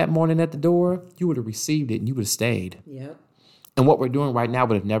happened that morning at the door, you would have received it and you would have stayed. Yep. And what we're doing right now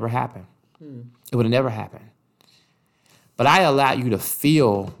would have never happened. It would have never happened. But I allow you to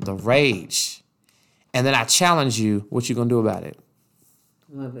feel the rage. And then I challenge you, what you going to do about it?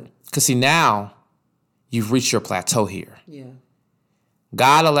 Love it. Because see, now you've reached your plateau here. Yeah.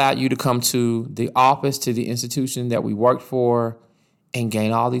 God allowed you to come to the office, to the institution that we worked for, and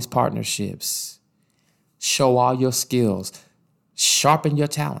gain all these partnerships. Show all your skills. Sharpen your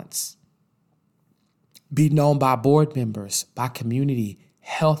talents. Be known by board members, by community,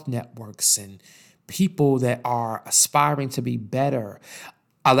 health networks, and people that are aspiring to be better.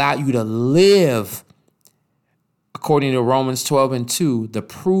 Allow you to live, according to Romans 12:2, the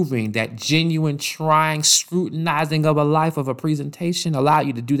proving, that genuine, trying, scrutinizing of a life, of a presentation. Allow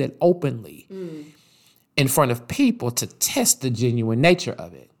you to do that openly in front of people to test the genuine nature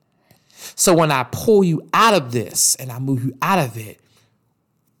of it. So when I pull you out of this and I move you out of it,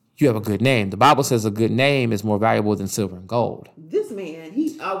 you have a good name. The Bible says a good name is more valuable than silver and gold. This man,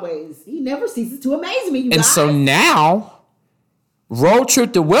 he never ceases to amaze me, you and guys. So now, Road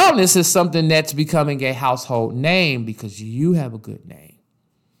Trip to Wellness is something that's becoming a household name because you have a good name.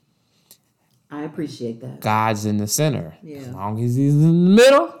 I appreciate that. God's in the center. Yeah. As long as he's in the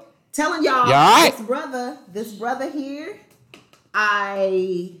middle. Telling y'all, You all right? this brother here,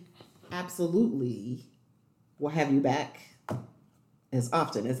 I absolutely will have you back as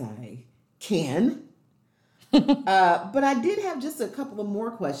often as I can. But I did have just a couple of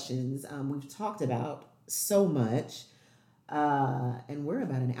more questions. We've talked about so much, and we're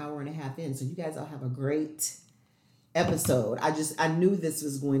about an hour and a half in, so you guys all have a great episode. I knew this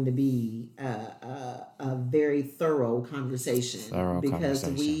was going to be a very thorough conversation because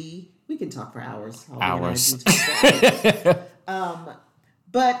we can talk for hours.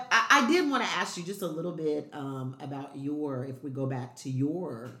 But I did want to ask you just a little bit about if we go back to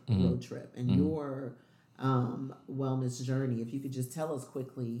your road trip and your wellness journey, if you could just tell us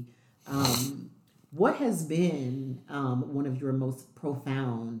quickly, what has been one of your most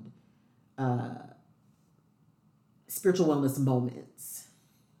profound spiritual wellness moments?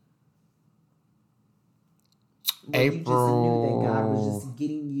 Where you just knew that God was just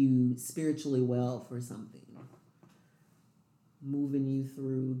getting you spiritually well for something. Moving you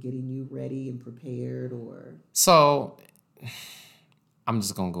through, getting you ready and prepared, or... So, I'm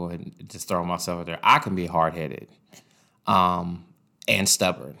just going to go ahead and just throw myself out there. I can be hard-headed and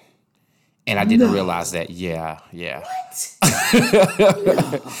stubborn. And I didn't realize that. Yeah.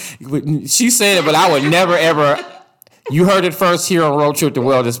 What? She said it, but I would never, ever... You heard it first here on Road Trip to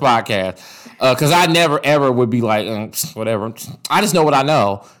Wellness podcast. Because I never, ever would be like, whatever. I just know what I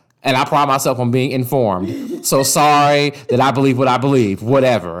know. And I pride myself on being informed. So sorry that I believe what I believe,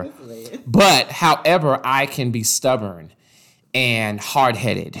 whatever. But however, I can be stubborn and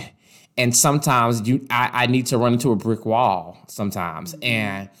hard-headed. And sometimes I need to run into a brick wall sometimes.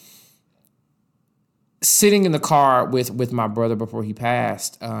 And sitting in the car with my brother before he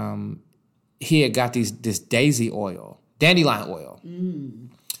passed, he had got this daisy oil, dandelion oil.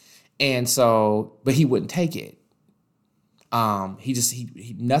 And so, but he wouldn't take it.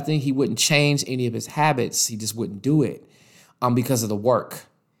 He wouldn't change any of his habits. He just wouldn't do it because of the work.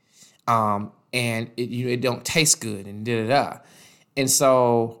 And it don't taste good and da-da-da. And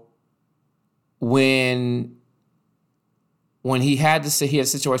so when he had a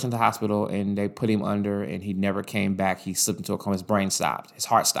situation at the hospital and they put him under and he never came back, he slipped into a coma, his brain stopped, his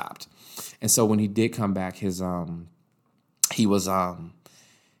heart stopped. And so when he did come back, he had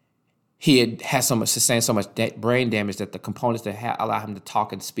sustained so much brain damage that the components that allow him to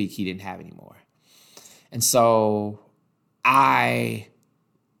talk and speak, he didn't have anymore. And so I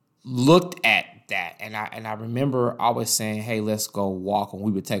looked at that. And I remember always saying, hey, let's go walk. When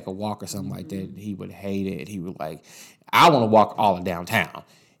we would take a walk or something like that, and he would hate it. He would like, I want to walk all of downtown.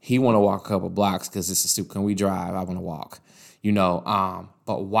 He want to walk a couple blocks because it's a stupid. Can we drive? I want to walk.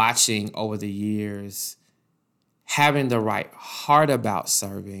 But watching over the years, having the right heart about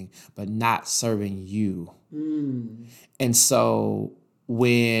serving, but not serving you. And so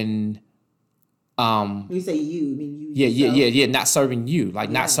when you say you mean you. Yeah, not serving you, like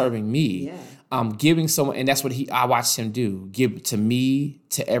not serving me. Yeah. Giving someone, and that's what I watched him do. Give to me,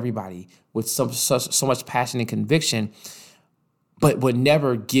 to everybody, with so much passion and conviction, but would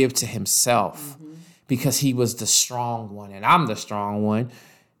never give to himself because he was the strong one, and I'm the strong one.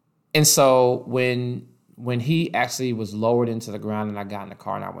 And so when he actually was lowered into the ground, and I got in the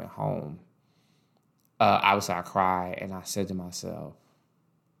car and I went home, I cried, and I said to myself,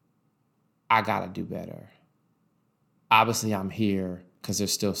 I gotta do better. Obviously, I'm here because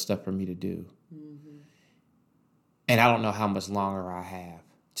there's still stuff for me to do. And I don't know how much longer I have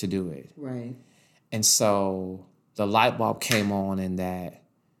to do it. Right. And so the light bulb came on in that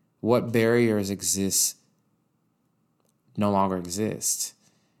what barriers exist no longer exist.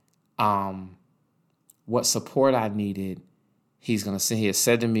 What support I needed, he's going to send. He had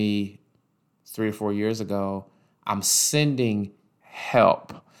said to me 3 or 4 years ago, I'm sending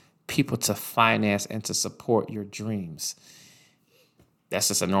help, people to finance and to support your dreams. That's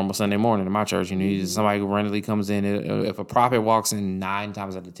just a normal Sunday morning in my church. Somebody who randomly comes in. If a prophet walks in 9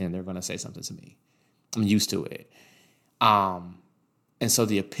 times out of 10, they're going to say something to me. I'm used to it. And so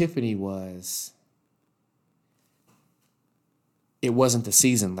the epiphany was, it wasn't the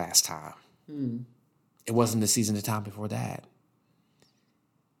season last time. It wasn't the season the time before that.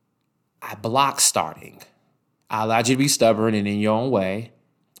 I blocked starting. I allowed you to be stubborn and in your own way,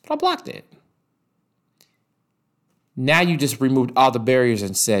 but I blocked it. Now you just removed all the barriers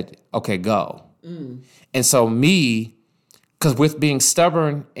and said, okay, go. And so me, because with being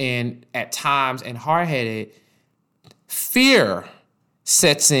stubborn and at times and hard-headed, fear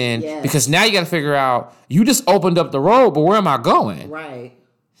sets in because now you got to figure out, you just opened up the road, but where am I going? Right.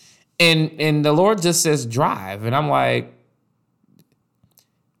 And the Lord just says, drive. And I'm like,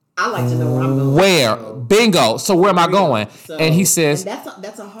 I like to know where I'm going. Where? Bingo. So where am I going? So, and he says, and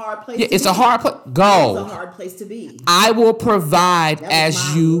that's a hard place yeah, to it's be. a hard place. Go. It's a hard place to be. I will provide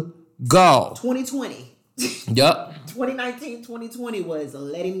as you go. 2020. Yep. 2019, 2020 was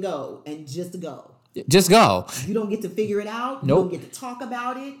letting go and just go. Just go. You don't get to figure it out. Nope. You don't get to talk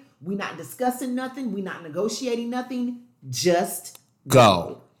about it. We're not discussing nothing. We're not negotiating nothing. Just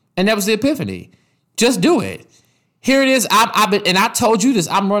go. And that was the epiphany. Just do it. Here it is. I told you this.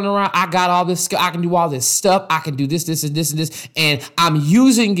 I'm running around. I got all this skill. I can do all this stuff. I can do this, this, and this, and this. And I'm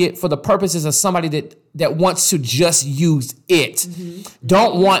using it for the purposes of somebody that wants to just use it.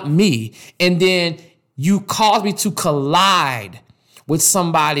 Don't want me. And then you caused me to collide with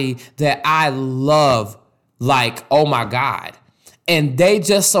somebody that I love, like, oh my God. And they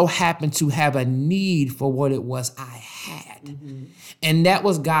just so happened to have a need for what it was I had. And that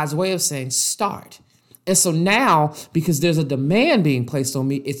was God's way of saying, start. And so now, because there's a demand being placed on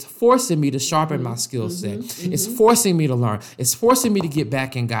me, it's forcing me to sharpen my skill set. It's forcing me to learn. It's forcing me to get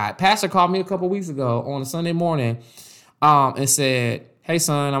back in God. Pastor called me a couple weeks ago on a Sunday morning and said, hey,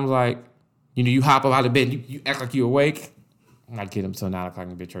 son, I was like, you hop up out of bed, you act like you're awake. I'd get him till 9 o'clock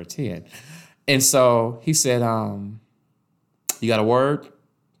and be at church 10. And so he said, you got a word?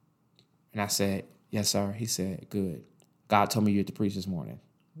 And I said, yes, sir. He said, good. God told me you had to preach this morning.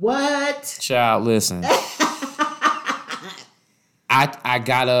 What? Child, listen. I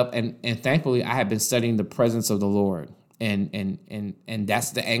got up and thankfully I had been studying the presence of the Lord. And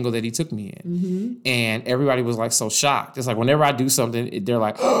that's the angle that he took me in. And everybody was like so shocked. It's like whenever I do something, they're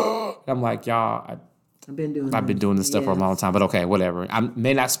like, oh, I'm like, y'all, I've been doing this stuff for a long time, but okay, whatever. I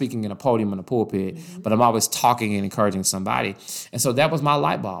may not speaking in a podium in a pulpit, but I'm always talking and encouraging somebody. And so that was my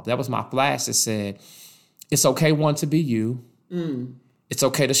light bulb. That was my flash that said, it's okay, one, to be you. It's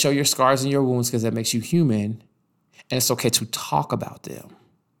okay to show your scars and your wounds because that makes you human. And it's okay to talk about them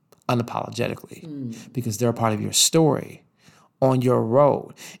unapologetically because they're a part of your story on your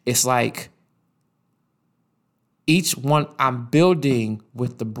road. It's like each one I'm building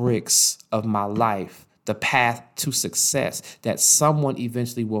with the bricks of my life, the path to success that someone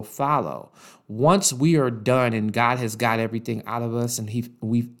eventually will follow. Once we are done and God has got everything out of us and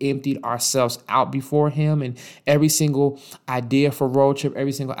we've emptied ourselves out before him and every single idea for road trip,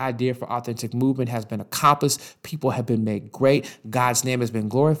 every single idea for authentic movement has been accomplished. People have been made great. God's name has been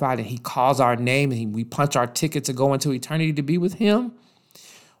glorified and he calls our name and we punch our ticket to go into eternity to be with him.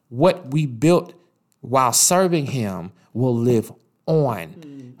 What we built while serving him will live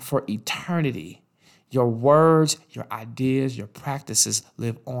on for eternity. Your words, your ideas, your practices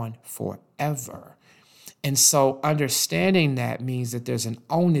live on forever. And so understanding that means that there's an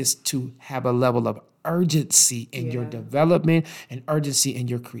onus to have a level of urgency in your development and urgency in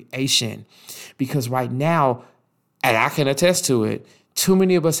your creation. Because right now, and I can attest to it, too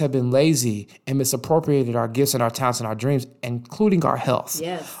many of us have been lazy and misappropriated our gifts and our talents and our dreams, including our health,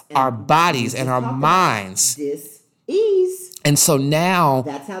 our bodies and our minds. Dis-ease. And so now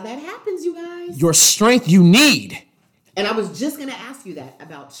that's how that happens, you guys. Your strength you need. And I was just going to ask you that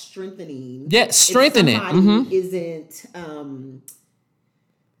about strengthening. Yeah, strengthening. Isn't,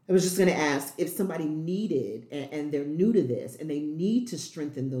 I was just going to ask if somebody needed, and they're new to this, and they need to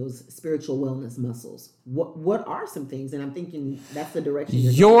strengthen those spiritual wellness muscles. What are some things? And I'm thinking that's the direction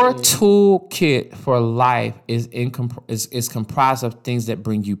your toolkit for life is comprised of things that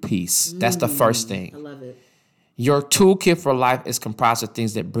bring you peace. That's the first thing. I love it. Your toolkit for life is comprised of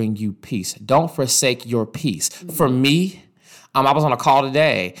things that bring you peace. Don't forsake your peace. For me, I was on a call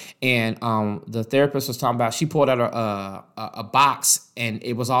today, and the therapist was talking about, she pulled out a box, and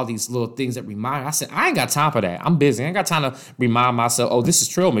it was all these little things that remind her. I said, I ain't got time for that. I'm busy. I ain't got time to remind myself, oh, this is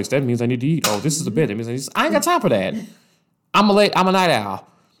trail mix. That means I need to eat. Oh, this is a bit. That means I ain't got time for that. I'm a night owl.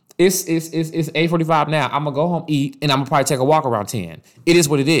 It's 8:45 now. I'm going to go home, eat, and I'm going to probably take a walk around 10. It is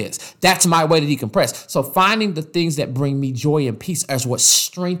what it is. That's my way to decompress. So finding the things that bring me joy and peace is what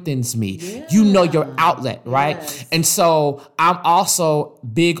strengthens me. Yeah. You know your outlet, right? Yes. And so I'm also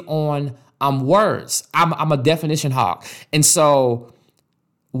big on words. I'm a definition hawk. And so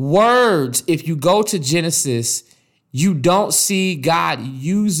words, if you go to Genesis, you don't see God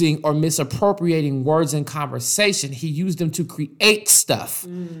using or misappropriating words in conversation. He used them to create stuff.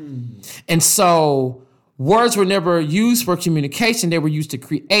 And so words were never used for communication. They were used to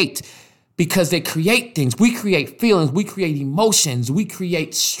create, because they create things. We create feelings. We create emotions. We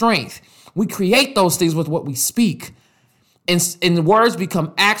create strength. We create those things with what we speak. And words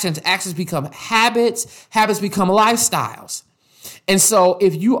become actions. Actions become habits. Habits become lifestyles. And so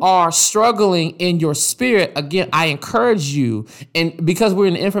if you are struggling in your spirit, again, I encourage you, and because we're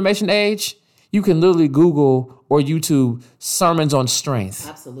in the information age, you can literally Google or YouTube sermons on strength.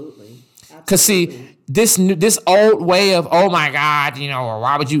 Absolutely. Because see, this old way of, oh my God, or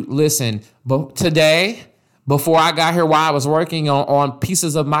why would you listen? But today, before I got here, while I was working on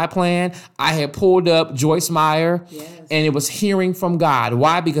pieces of my plan, I had pulled up Joyce Meyer, and it was hearing from God.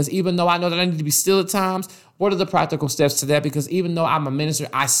 Why? Because even though I know that I need to be still at times, what are the practical steps to that? Because even though I'm a minister,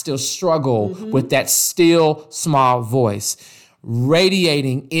 I still struggle with that still small voice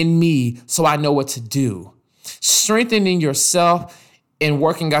radiating in me, so I know what to do. Strengthening yourself and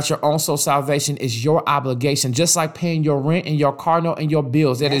working out your own soul salvation is your obligation, just like paying your rent and your car note and your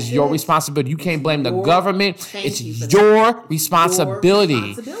bills. That is your responsibility. You can't blame the government. It's your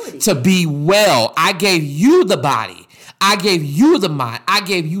responsibility to be well. I gave you the body. I gave you the mind. I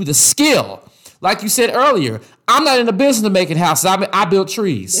gave you the skill. Like you said earlier, I'm not in the business of making houses. I build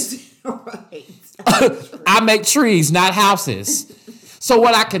trees. Right. I make trees, not houses. So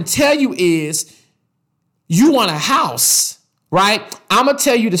what I can tell you is, you want a house, right? I'm going to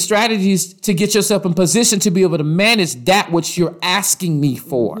tell you the strategies to get yourself in position to be able to manage that which you're asking me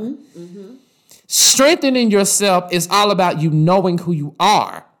for. Strengthening yourself is all about you knowing who you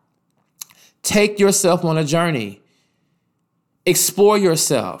are. Take yourself on a journey. Explore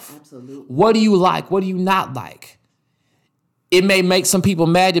yourself. Absolutely. What do you like? What do you not like? It may make some people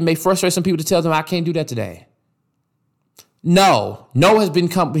mad. It may frustrate some people to tell them, I can't do that today. No has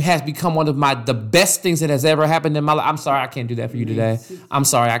become one of the best things that has ever happened in my life. I'm sorry, I can't do that for you today. I'm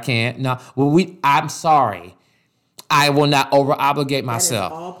sorry, I can't. No, I'm sorry. I will not over obligate myself.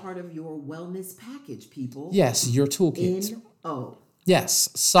 That is all part of your wellness package, people. Yes, your toolkit.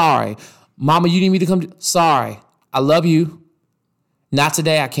 Yes, sorry. Mama, you need me to come? Sorry. I love you. Not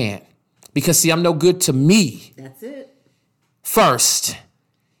today, I can't. Because, see, I'm no good to me. That's it. First.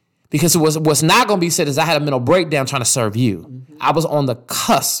 Because what's not going to be said is I had a mental breakdown trying to serve you. I was on the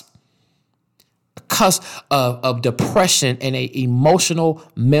cusp of depression and an emotional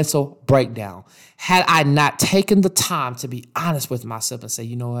mental breakdown. Had I not taken the time to be honest with myself and say,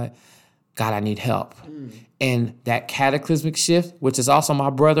 you know what? God, I need help. And that cataclysmic shift, which is also my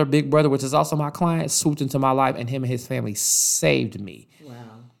brother, big brother, which is also my client, swooped into my life, and him and his family saved me. Wow.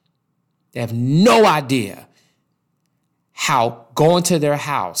 They have no idea how going to their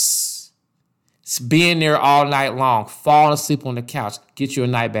house, being there all night long, falling asleep on the couch, get you a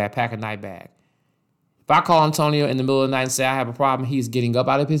night bag, pack a night bag. If I call Antonio in the middle of the night and say I have a problem, he's getting up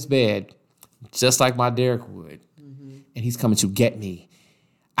out of his bed, just like my Derek would, and he's coming to get me.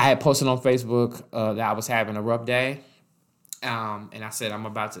 I had posted on Facebook that I was having a rough day, and I said,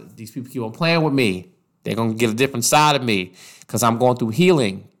 these people keep on playing with me. They're going to get a different side of me because I'm going through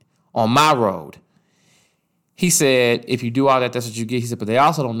healing on my road. He said, if you do all that, that's what you get. He said, but they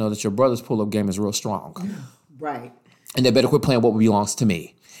also don't know that your brother's pull-up game is real strong. Right. And they better quit playing what belongs to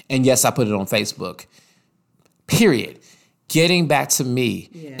me. And yes, I put it on Facebook. Period. Getting back to me.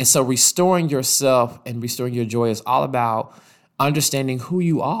 Yeah. And so restoring yourself and restoring your joy is all about understanding who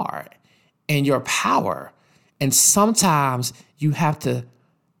you are and your power. And sometimes you have to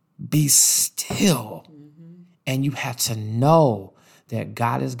be still. And you have to know that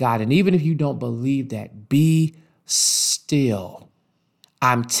God is God. And even if you don't believe that, be still.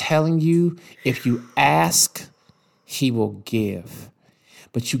 I'm telling you, if you ask, he will give.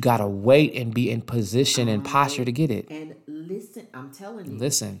 But you got to wait and be in position and posture to get it. And listen, I'm telling you.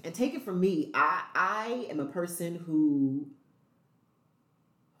 Listen. And take it from me. I am a person who,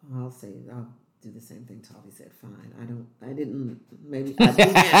 I'll do the same thing Tavi said. Fine. I didn't, maybe I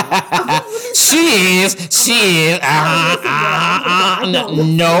do now. She is.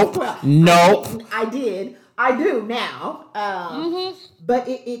 Nope. I do now. But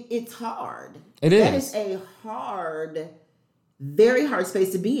it's hard. It is. That is a very hard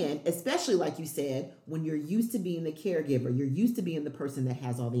space to be in, especially like you said, when you're used to being the caregiver, you're used to being the person that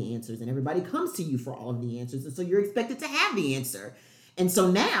has all the answers and everybody comes to you for all of the answers. And so you're expected to have the answer. And so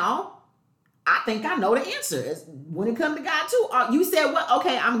now I think I know the answer. When it comes to God too, you said, what?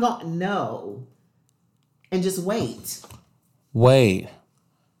 Okay, I'm going, no. And just wait. Wait.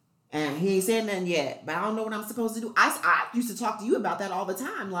 And he ain't said nothing yet, but I don't know what I'm supposed to do. I used to talk to you about that all the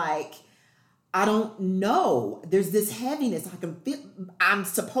time. Like, I don't know. There's this heaviness. I can feel I'm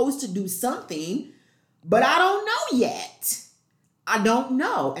supposed to do something, but I don't know yet. I don't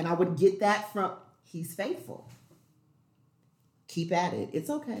know. And I would get that from, he's faithful. Keep at it. It's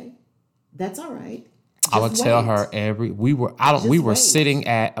okay. That's all right. I would tell her we were wait. sitting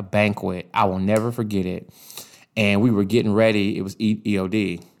at a banquet. I will never forget it. And we were getting ready. It was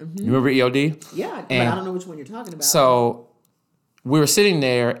EOD. You remember EOD? Yeah, but I don't know which one you're talking about. So we were sitting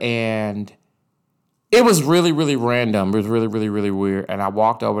there and it was really, really random. It was really, really, really weird. And I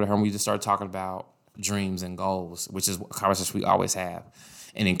walked over to her and we just started talking about dreams and goals, which is a conversation we always have,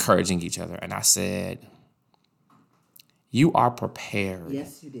 and encouraging each other. And I said, you are prepared.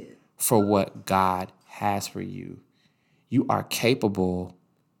 Yes, you did. For what God has for you. You are capable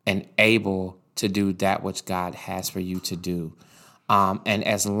and able to do that which God has for you to do. And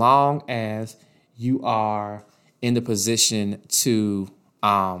as long as you are in the position to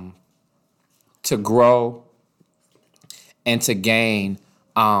grow and to gain,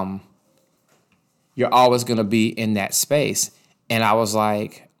 you're always going to be in that space. And I was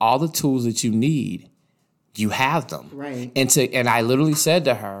like, all the tools that you need, you have them. Right. And I literally said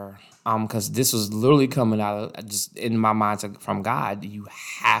to her, because this was literally coming out of just in my mind from God, you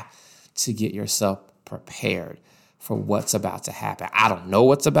have to get yourself prepared for what's about to happen. I don't know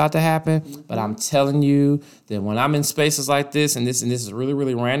what's about to happen, but I'm telling you that when I'm in spaces like this, and this is really,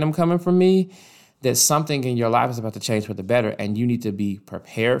 really random coming from me, that something in your life is about to change for the better, and you need to be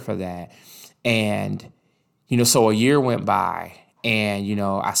prepared for that. And, so a year went by, and,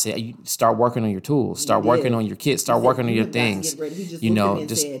 I said, you start working on your tools, start working on your kits, start working on your things. He just looked at me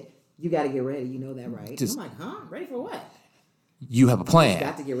and said, you got to get ready. You know that, right? I'm like, huh? Ready for what? You have a plan. You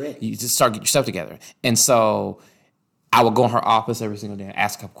got to get ready. You just start getting your stuff together. And so I would go in her office every single day and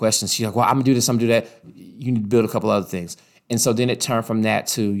ask a couple questions. She's like, well, I'm going to do this, I'm going to do that. You need to build a couple other things. And so then it turned from that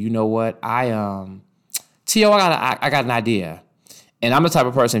to, you know what? T.O., I got an idea. And I'm the type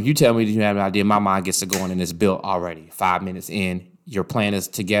of person, if you tell me that you have an idea, my mind gets to going and it's built already. 5 minutes in, your plan is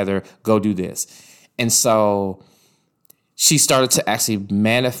together, go do this. And so she started to actually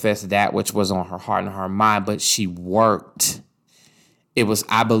manifest that which was on her heart and her mind, but she worked. It was,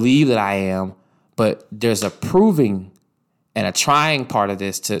 I believe that I am, but there's a proving and a trying part of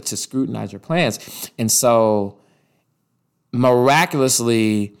this to scrutinize your plans. And so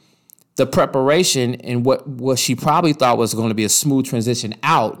miraculously, the preparation and what she probably thought was going to be a smooth transition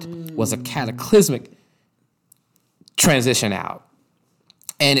out was a cataclysmic transition out.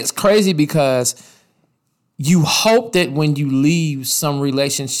 And it's crazy because you hope that when you leave, some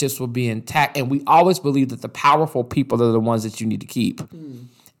relationships will be intact. And we always believe that the powerful people are the ones that you need to keep.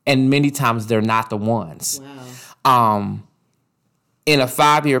 And many times they're not the ones. Wow. In a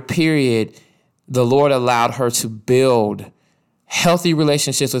 5-year period, the Lord allowed her to build healthy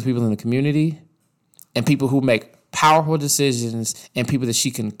relationships with people in the community and people who make powerful decisions and people that she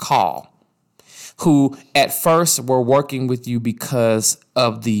can call, who at first were working with you because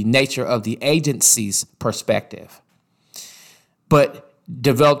of the nature of the agency's perspective. But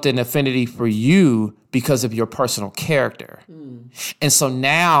developed an affinity for you because of your personal character. And so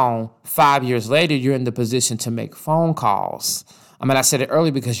now, 5 years later, you're in the position to make phone calls. I mean, I said it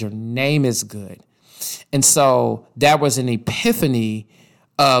earlier because your name is good. And so that was an epiphany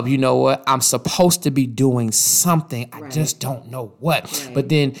of, you know what, I'm supposed to be doing something. I just don't know what. Right. But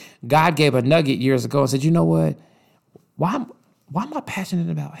then God gave a nugget years ago and said, you know what, why am I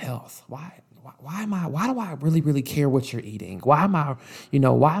passionate about health? Why do I really, really care what you're eating? Why am I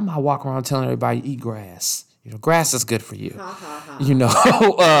walking around telling everybody eat grass? You know, grass is good for you. You know,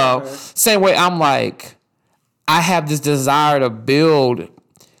 same way I'm like, I have this desire to build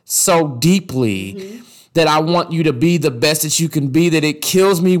so deeply that I want you to be the best that you can be, that it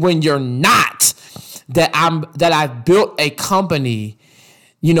kills me when you're not. That I've built a company,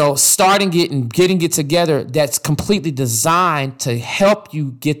 you know, getting it together that's completely designed to help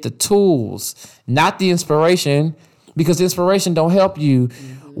you get the tools, not the inspiration, because the inspiration don't help you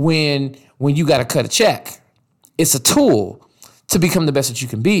when you got to cut a check. It's a tool to become the best that you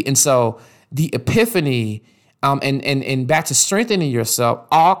can be. And so the epiphany and back to strengthening yourself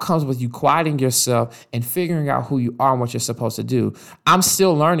all comes with you quieting yourself and figuring out who you are and what you're supposed to do. I'm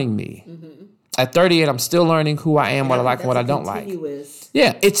still learning me. At 38, I'm still learning who I am, what I like and what I don't like.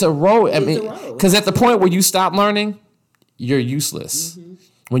 Yeah, it's a road. I mean, because at the point where you stop learning, you're useless.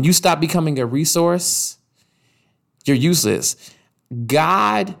 When you stop becoming a resource, you're useless.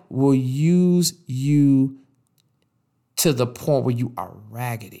 God will use you to the point where you are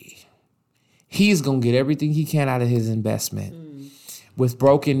raggedy. He's going to get everything he can out of his investment. With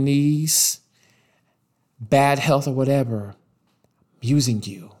broken knees, bad health or whatever, using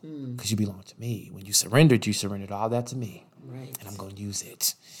you because you belong to me. When you surrendered all that to me. Right. And I'm going to use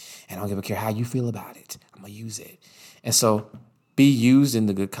it. And I don't give a care how you feel about it. I'm going to use it. And so be used in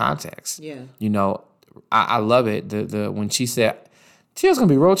the good context. Yeah. You know, I love it. The when she said, Tia's going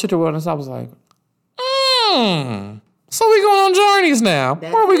to be road trip to wellness, I was like, so we going on journeys now.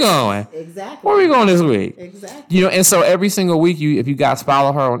 Where are we going? Exactly. Where are we going this week? Exactly. You know, and so every single week, if you guys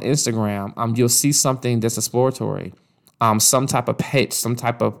follow her on Instagram, you'll see something that's exploratory. Some type of pitch, some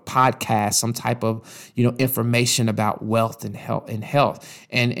type of podcast, some type of, you know, information about wealth and health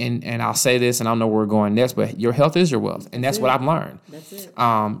And I'll say this, and I don't know where we're going next, but your health is your wealth. And that's what I've learned. That's it.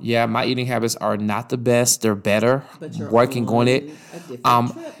 Yeah, my eating habits are not the best. They're better. But you're working on it. a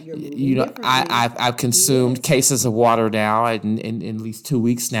different trip. You're You know, differently. I've consumed cases of water now in at least 2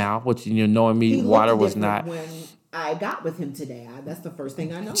 weeks now, which, you know, knowing me, He water looked was different not. when I got with him today. That's the first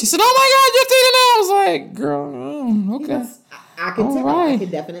thing I know. She said, "Oh my God, you're thinking that." I was like, "Girl, okay." I can tell. right. I can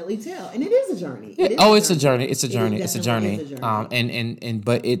definitely tell, and it is a journey. It's a journey. It's a journey. It It's a definitely journey. is a journey.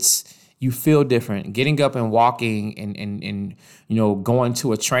 But you feel different. Getting up and walking and you know, going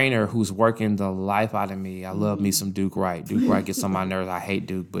to a trainer who's working the life out of me. I love me some Duke Wright. Duke Wright gets on my nerves. I hate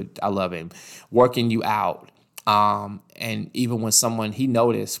Duke, but I love him. Working you out. And even when he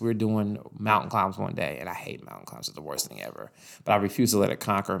noticed, we were doing mountain climbs one day, and I hate mountain climbs. It's the worst thing ever. But I refuse to let it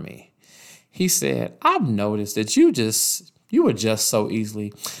conquer me. He said, "I've noticed that you adjust so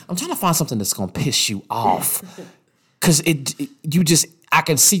easily. I'm trying to find something that's going to piss you off. Because I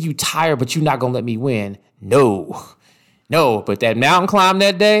can see you tired, but you're not going to let me win." No. But that mountain climb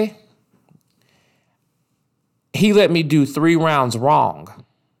that day, he let me do 3 rounds wrong.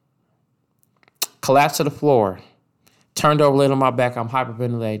 Collapsed to the floor. Turned over, laid on my back. I'm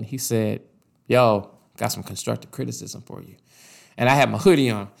hyperventilating. He said, "Yo, got some constructive criticism for you." And I had my hoodie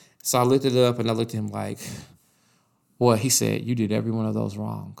on. So I lifted it up and I looked at him like, "What?" He said, "You did every one of those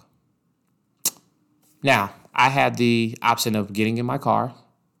wrong." Now, I had the option of getting in my car,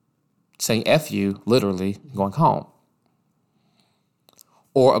 saying F you, literally, going home,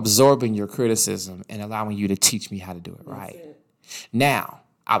 or absorbing your criticism and allowing you to teach me how to do it right. Now,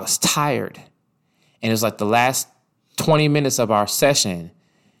 I was tired, and it was like the last 20 minutes of our session.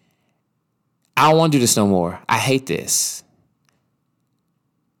 I don't want to do this no more. I hate this.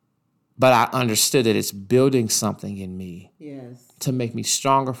 But I understood that it's building something in me. Yes. To make me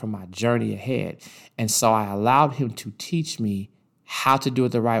stronger for my journey ahead. And so I allowed him to teach me how to do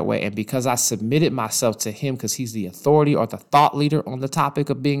it the right way. And because I submitted myself to him, because he's the authority or the thought leader on the topic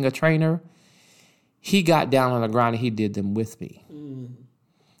of being a trainer, he got down on the ground and he did them with me.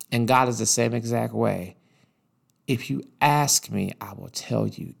 And God is the same exact way. If you ask me, I will tell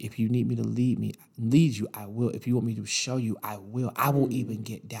you. If you need me to lead you, I will. If you want me to show you, I will. I will even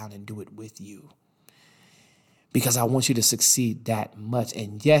get down and do it with you. Because I want you to succeed that much.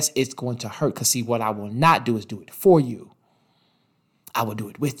 And yes, it's going to hurt, because see, what I will not do is do it for you. I will do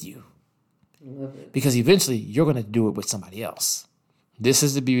it with you. Love it. Because eventually you're going to do it with somebody else. This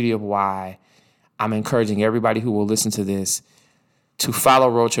is the beauty of why I'm encouraging everybody who will listen to this to follow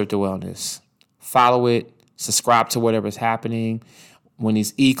Road Trip to Wellness. Follow it. Subscribe to whatever's happening. When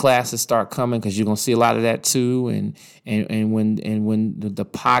these e-classes start coming, because you're gonna see a lot of that too, and when the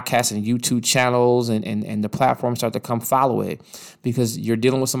podcast and YouTube channels and the platforms start to come, follow it, because you're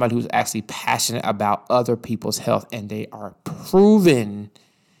dealing with somebody who's actually passionate about other people's health, and they are proven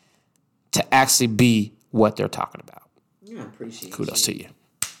to actually be what they're talking about. I appreciate Kudos to you.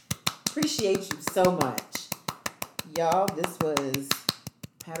 Appreciate you so much. Y'all, this was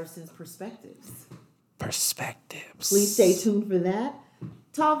Patterson's Perspectives. Please stay tuned for that.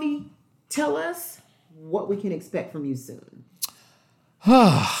 Tavi, tell us what we can expect from you soon.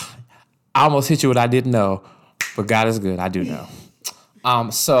 I almost hit you what I didn't know, but God is good. I do know.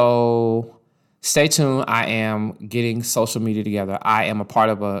 So stay tuned. I am getting social media together. I am a part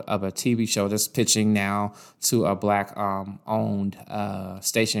of a TV show that's pitching now to a Black owned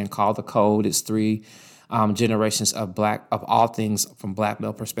station called The Code. It's 3 generations of all things from Black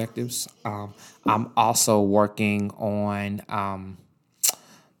male perspectives. I'm also working on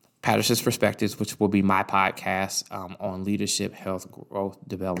Patterson's Perspectives, which will be my podcast on leadership, health, growth,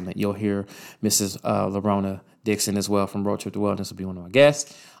 development. You'll hear Mrs. Lorona Dixon as well from Road Trip to Wellness will be one of my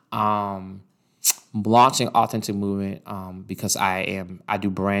guests. Launching Authentic Movement because I do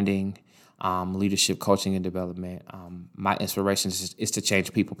branding, leadership, coaching, and development. My inspiration is to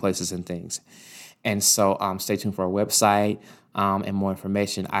change people, places, and things. And so stay tuned for our website and more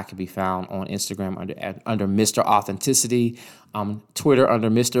information. I can be found on Instagram under Mr. Authenticity, Twitter under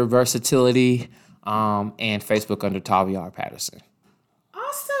Mr. Versatility, and Facebook under Tavi R. Patterson.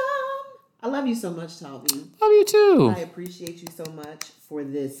 Awesome. I love you so much, Tavi. Love you too. I appreciate you so much for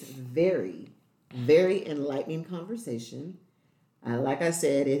this very, very enlightening conversation. Like I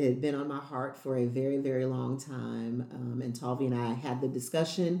said, it had been on my heart for a very, very long time. And Tavi and I had the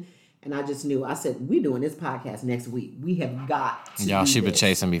discussion. And I just knew, I said, we're doing this podcast next week. We have got to. Y'all, she's been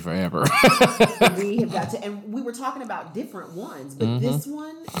chasing me forever. We have got to. And we were talking about different ones. But this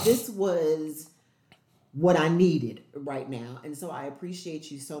was what I needed right now. And so I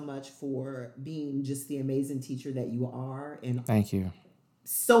appreciate you so much for being just the amazing teacher that you are. And thank you.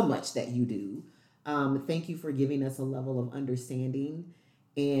 So much that you do. Thank you for giving us a level of understanding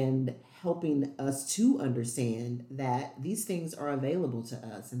and helping us to understand that these things are available to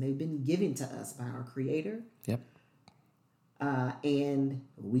us and they've been given to us by our Creator. Yep. And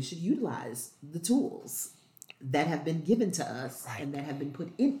we should utilize the tools that have been given to us and that have been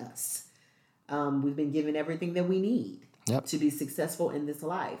put in us. We've been given everything that we need to be successful in this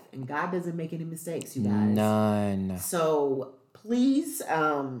life. And God doesn't make any mistakes, you guys. None. So please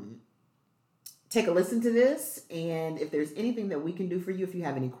take a listen to this. And if there's anything that we can do for you, if you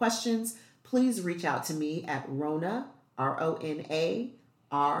have any questions, please reach out to me at Rona, RONA,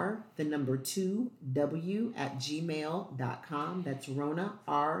 R2W at gmail.com. That's Rona,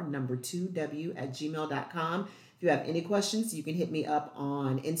 R2W at gmail.com. If you have any questions, you can hit me up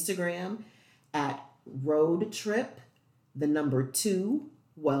on Instagram at Road Trip, 2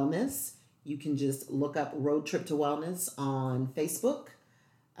 Wellness. You can just look up Road Trip to Wellness on Facebook.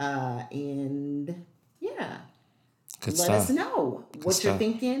 And yeah, let us know what you're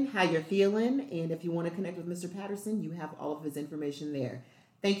thinking, how you're feeling. And if you want to connect with Mr. Patterson, you have all of his information there.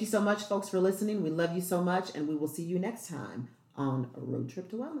 Thank you so much, folks, for listening. We love you so much. And we will see you next time on A Road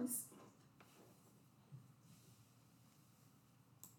Trip to Wellness.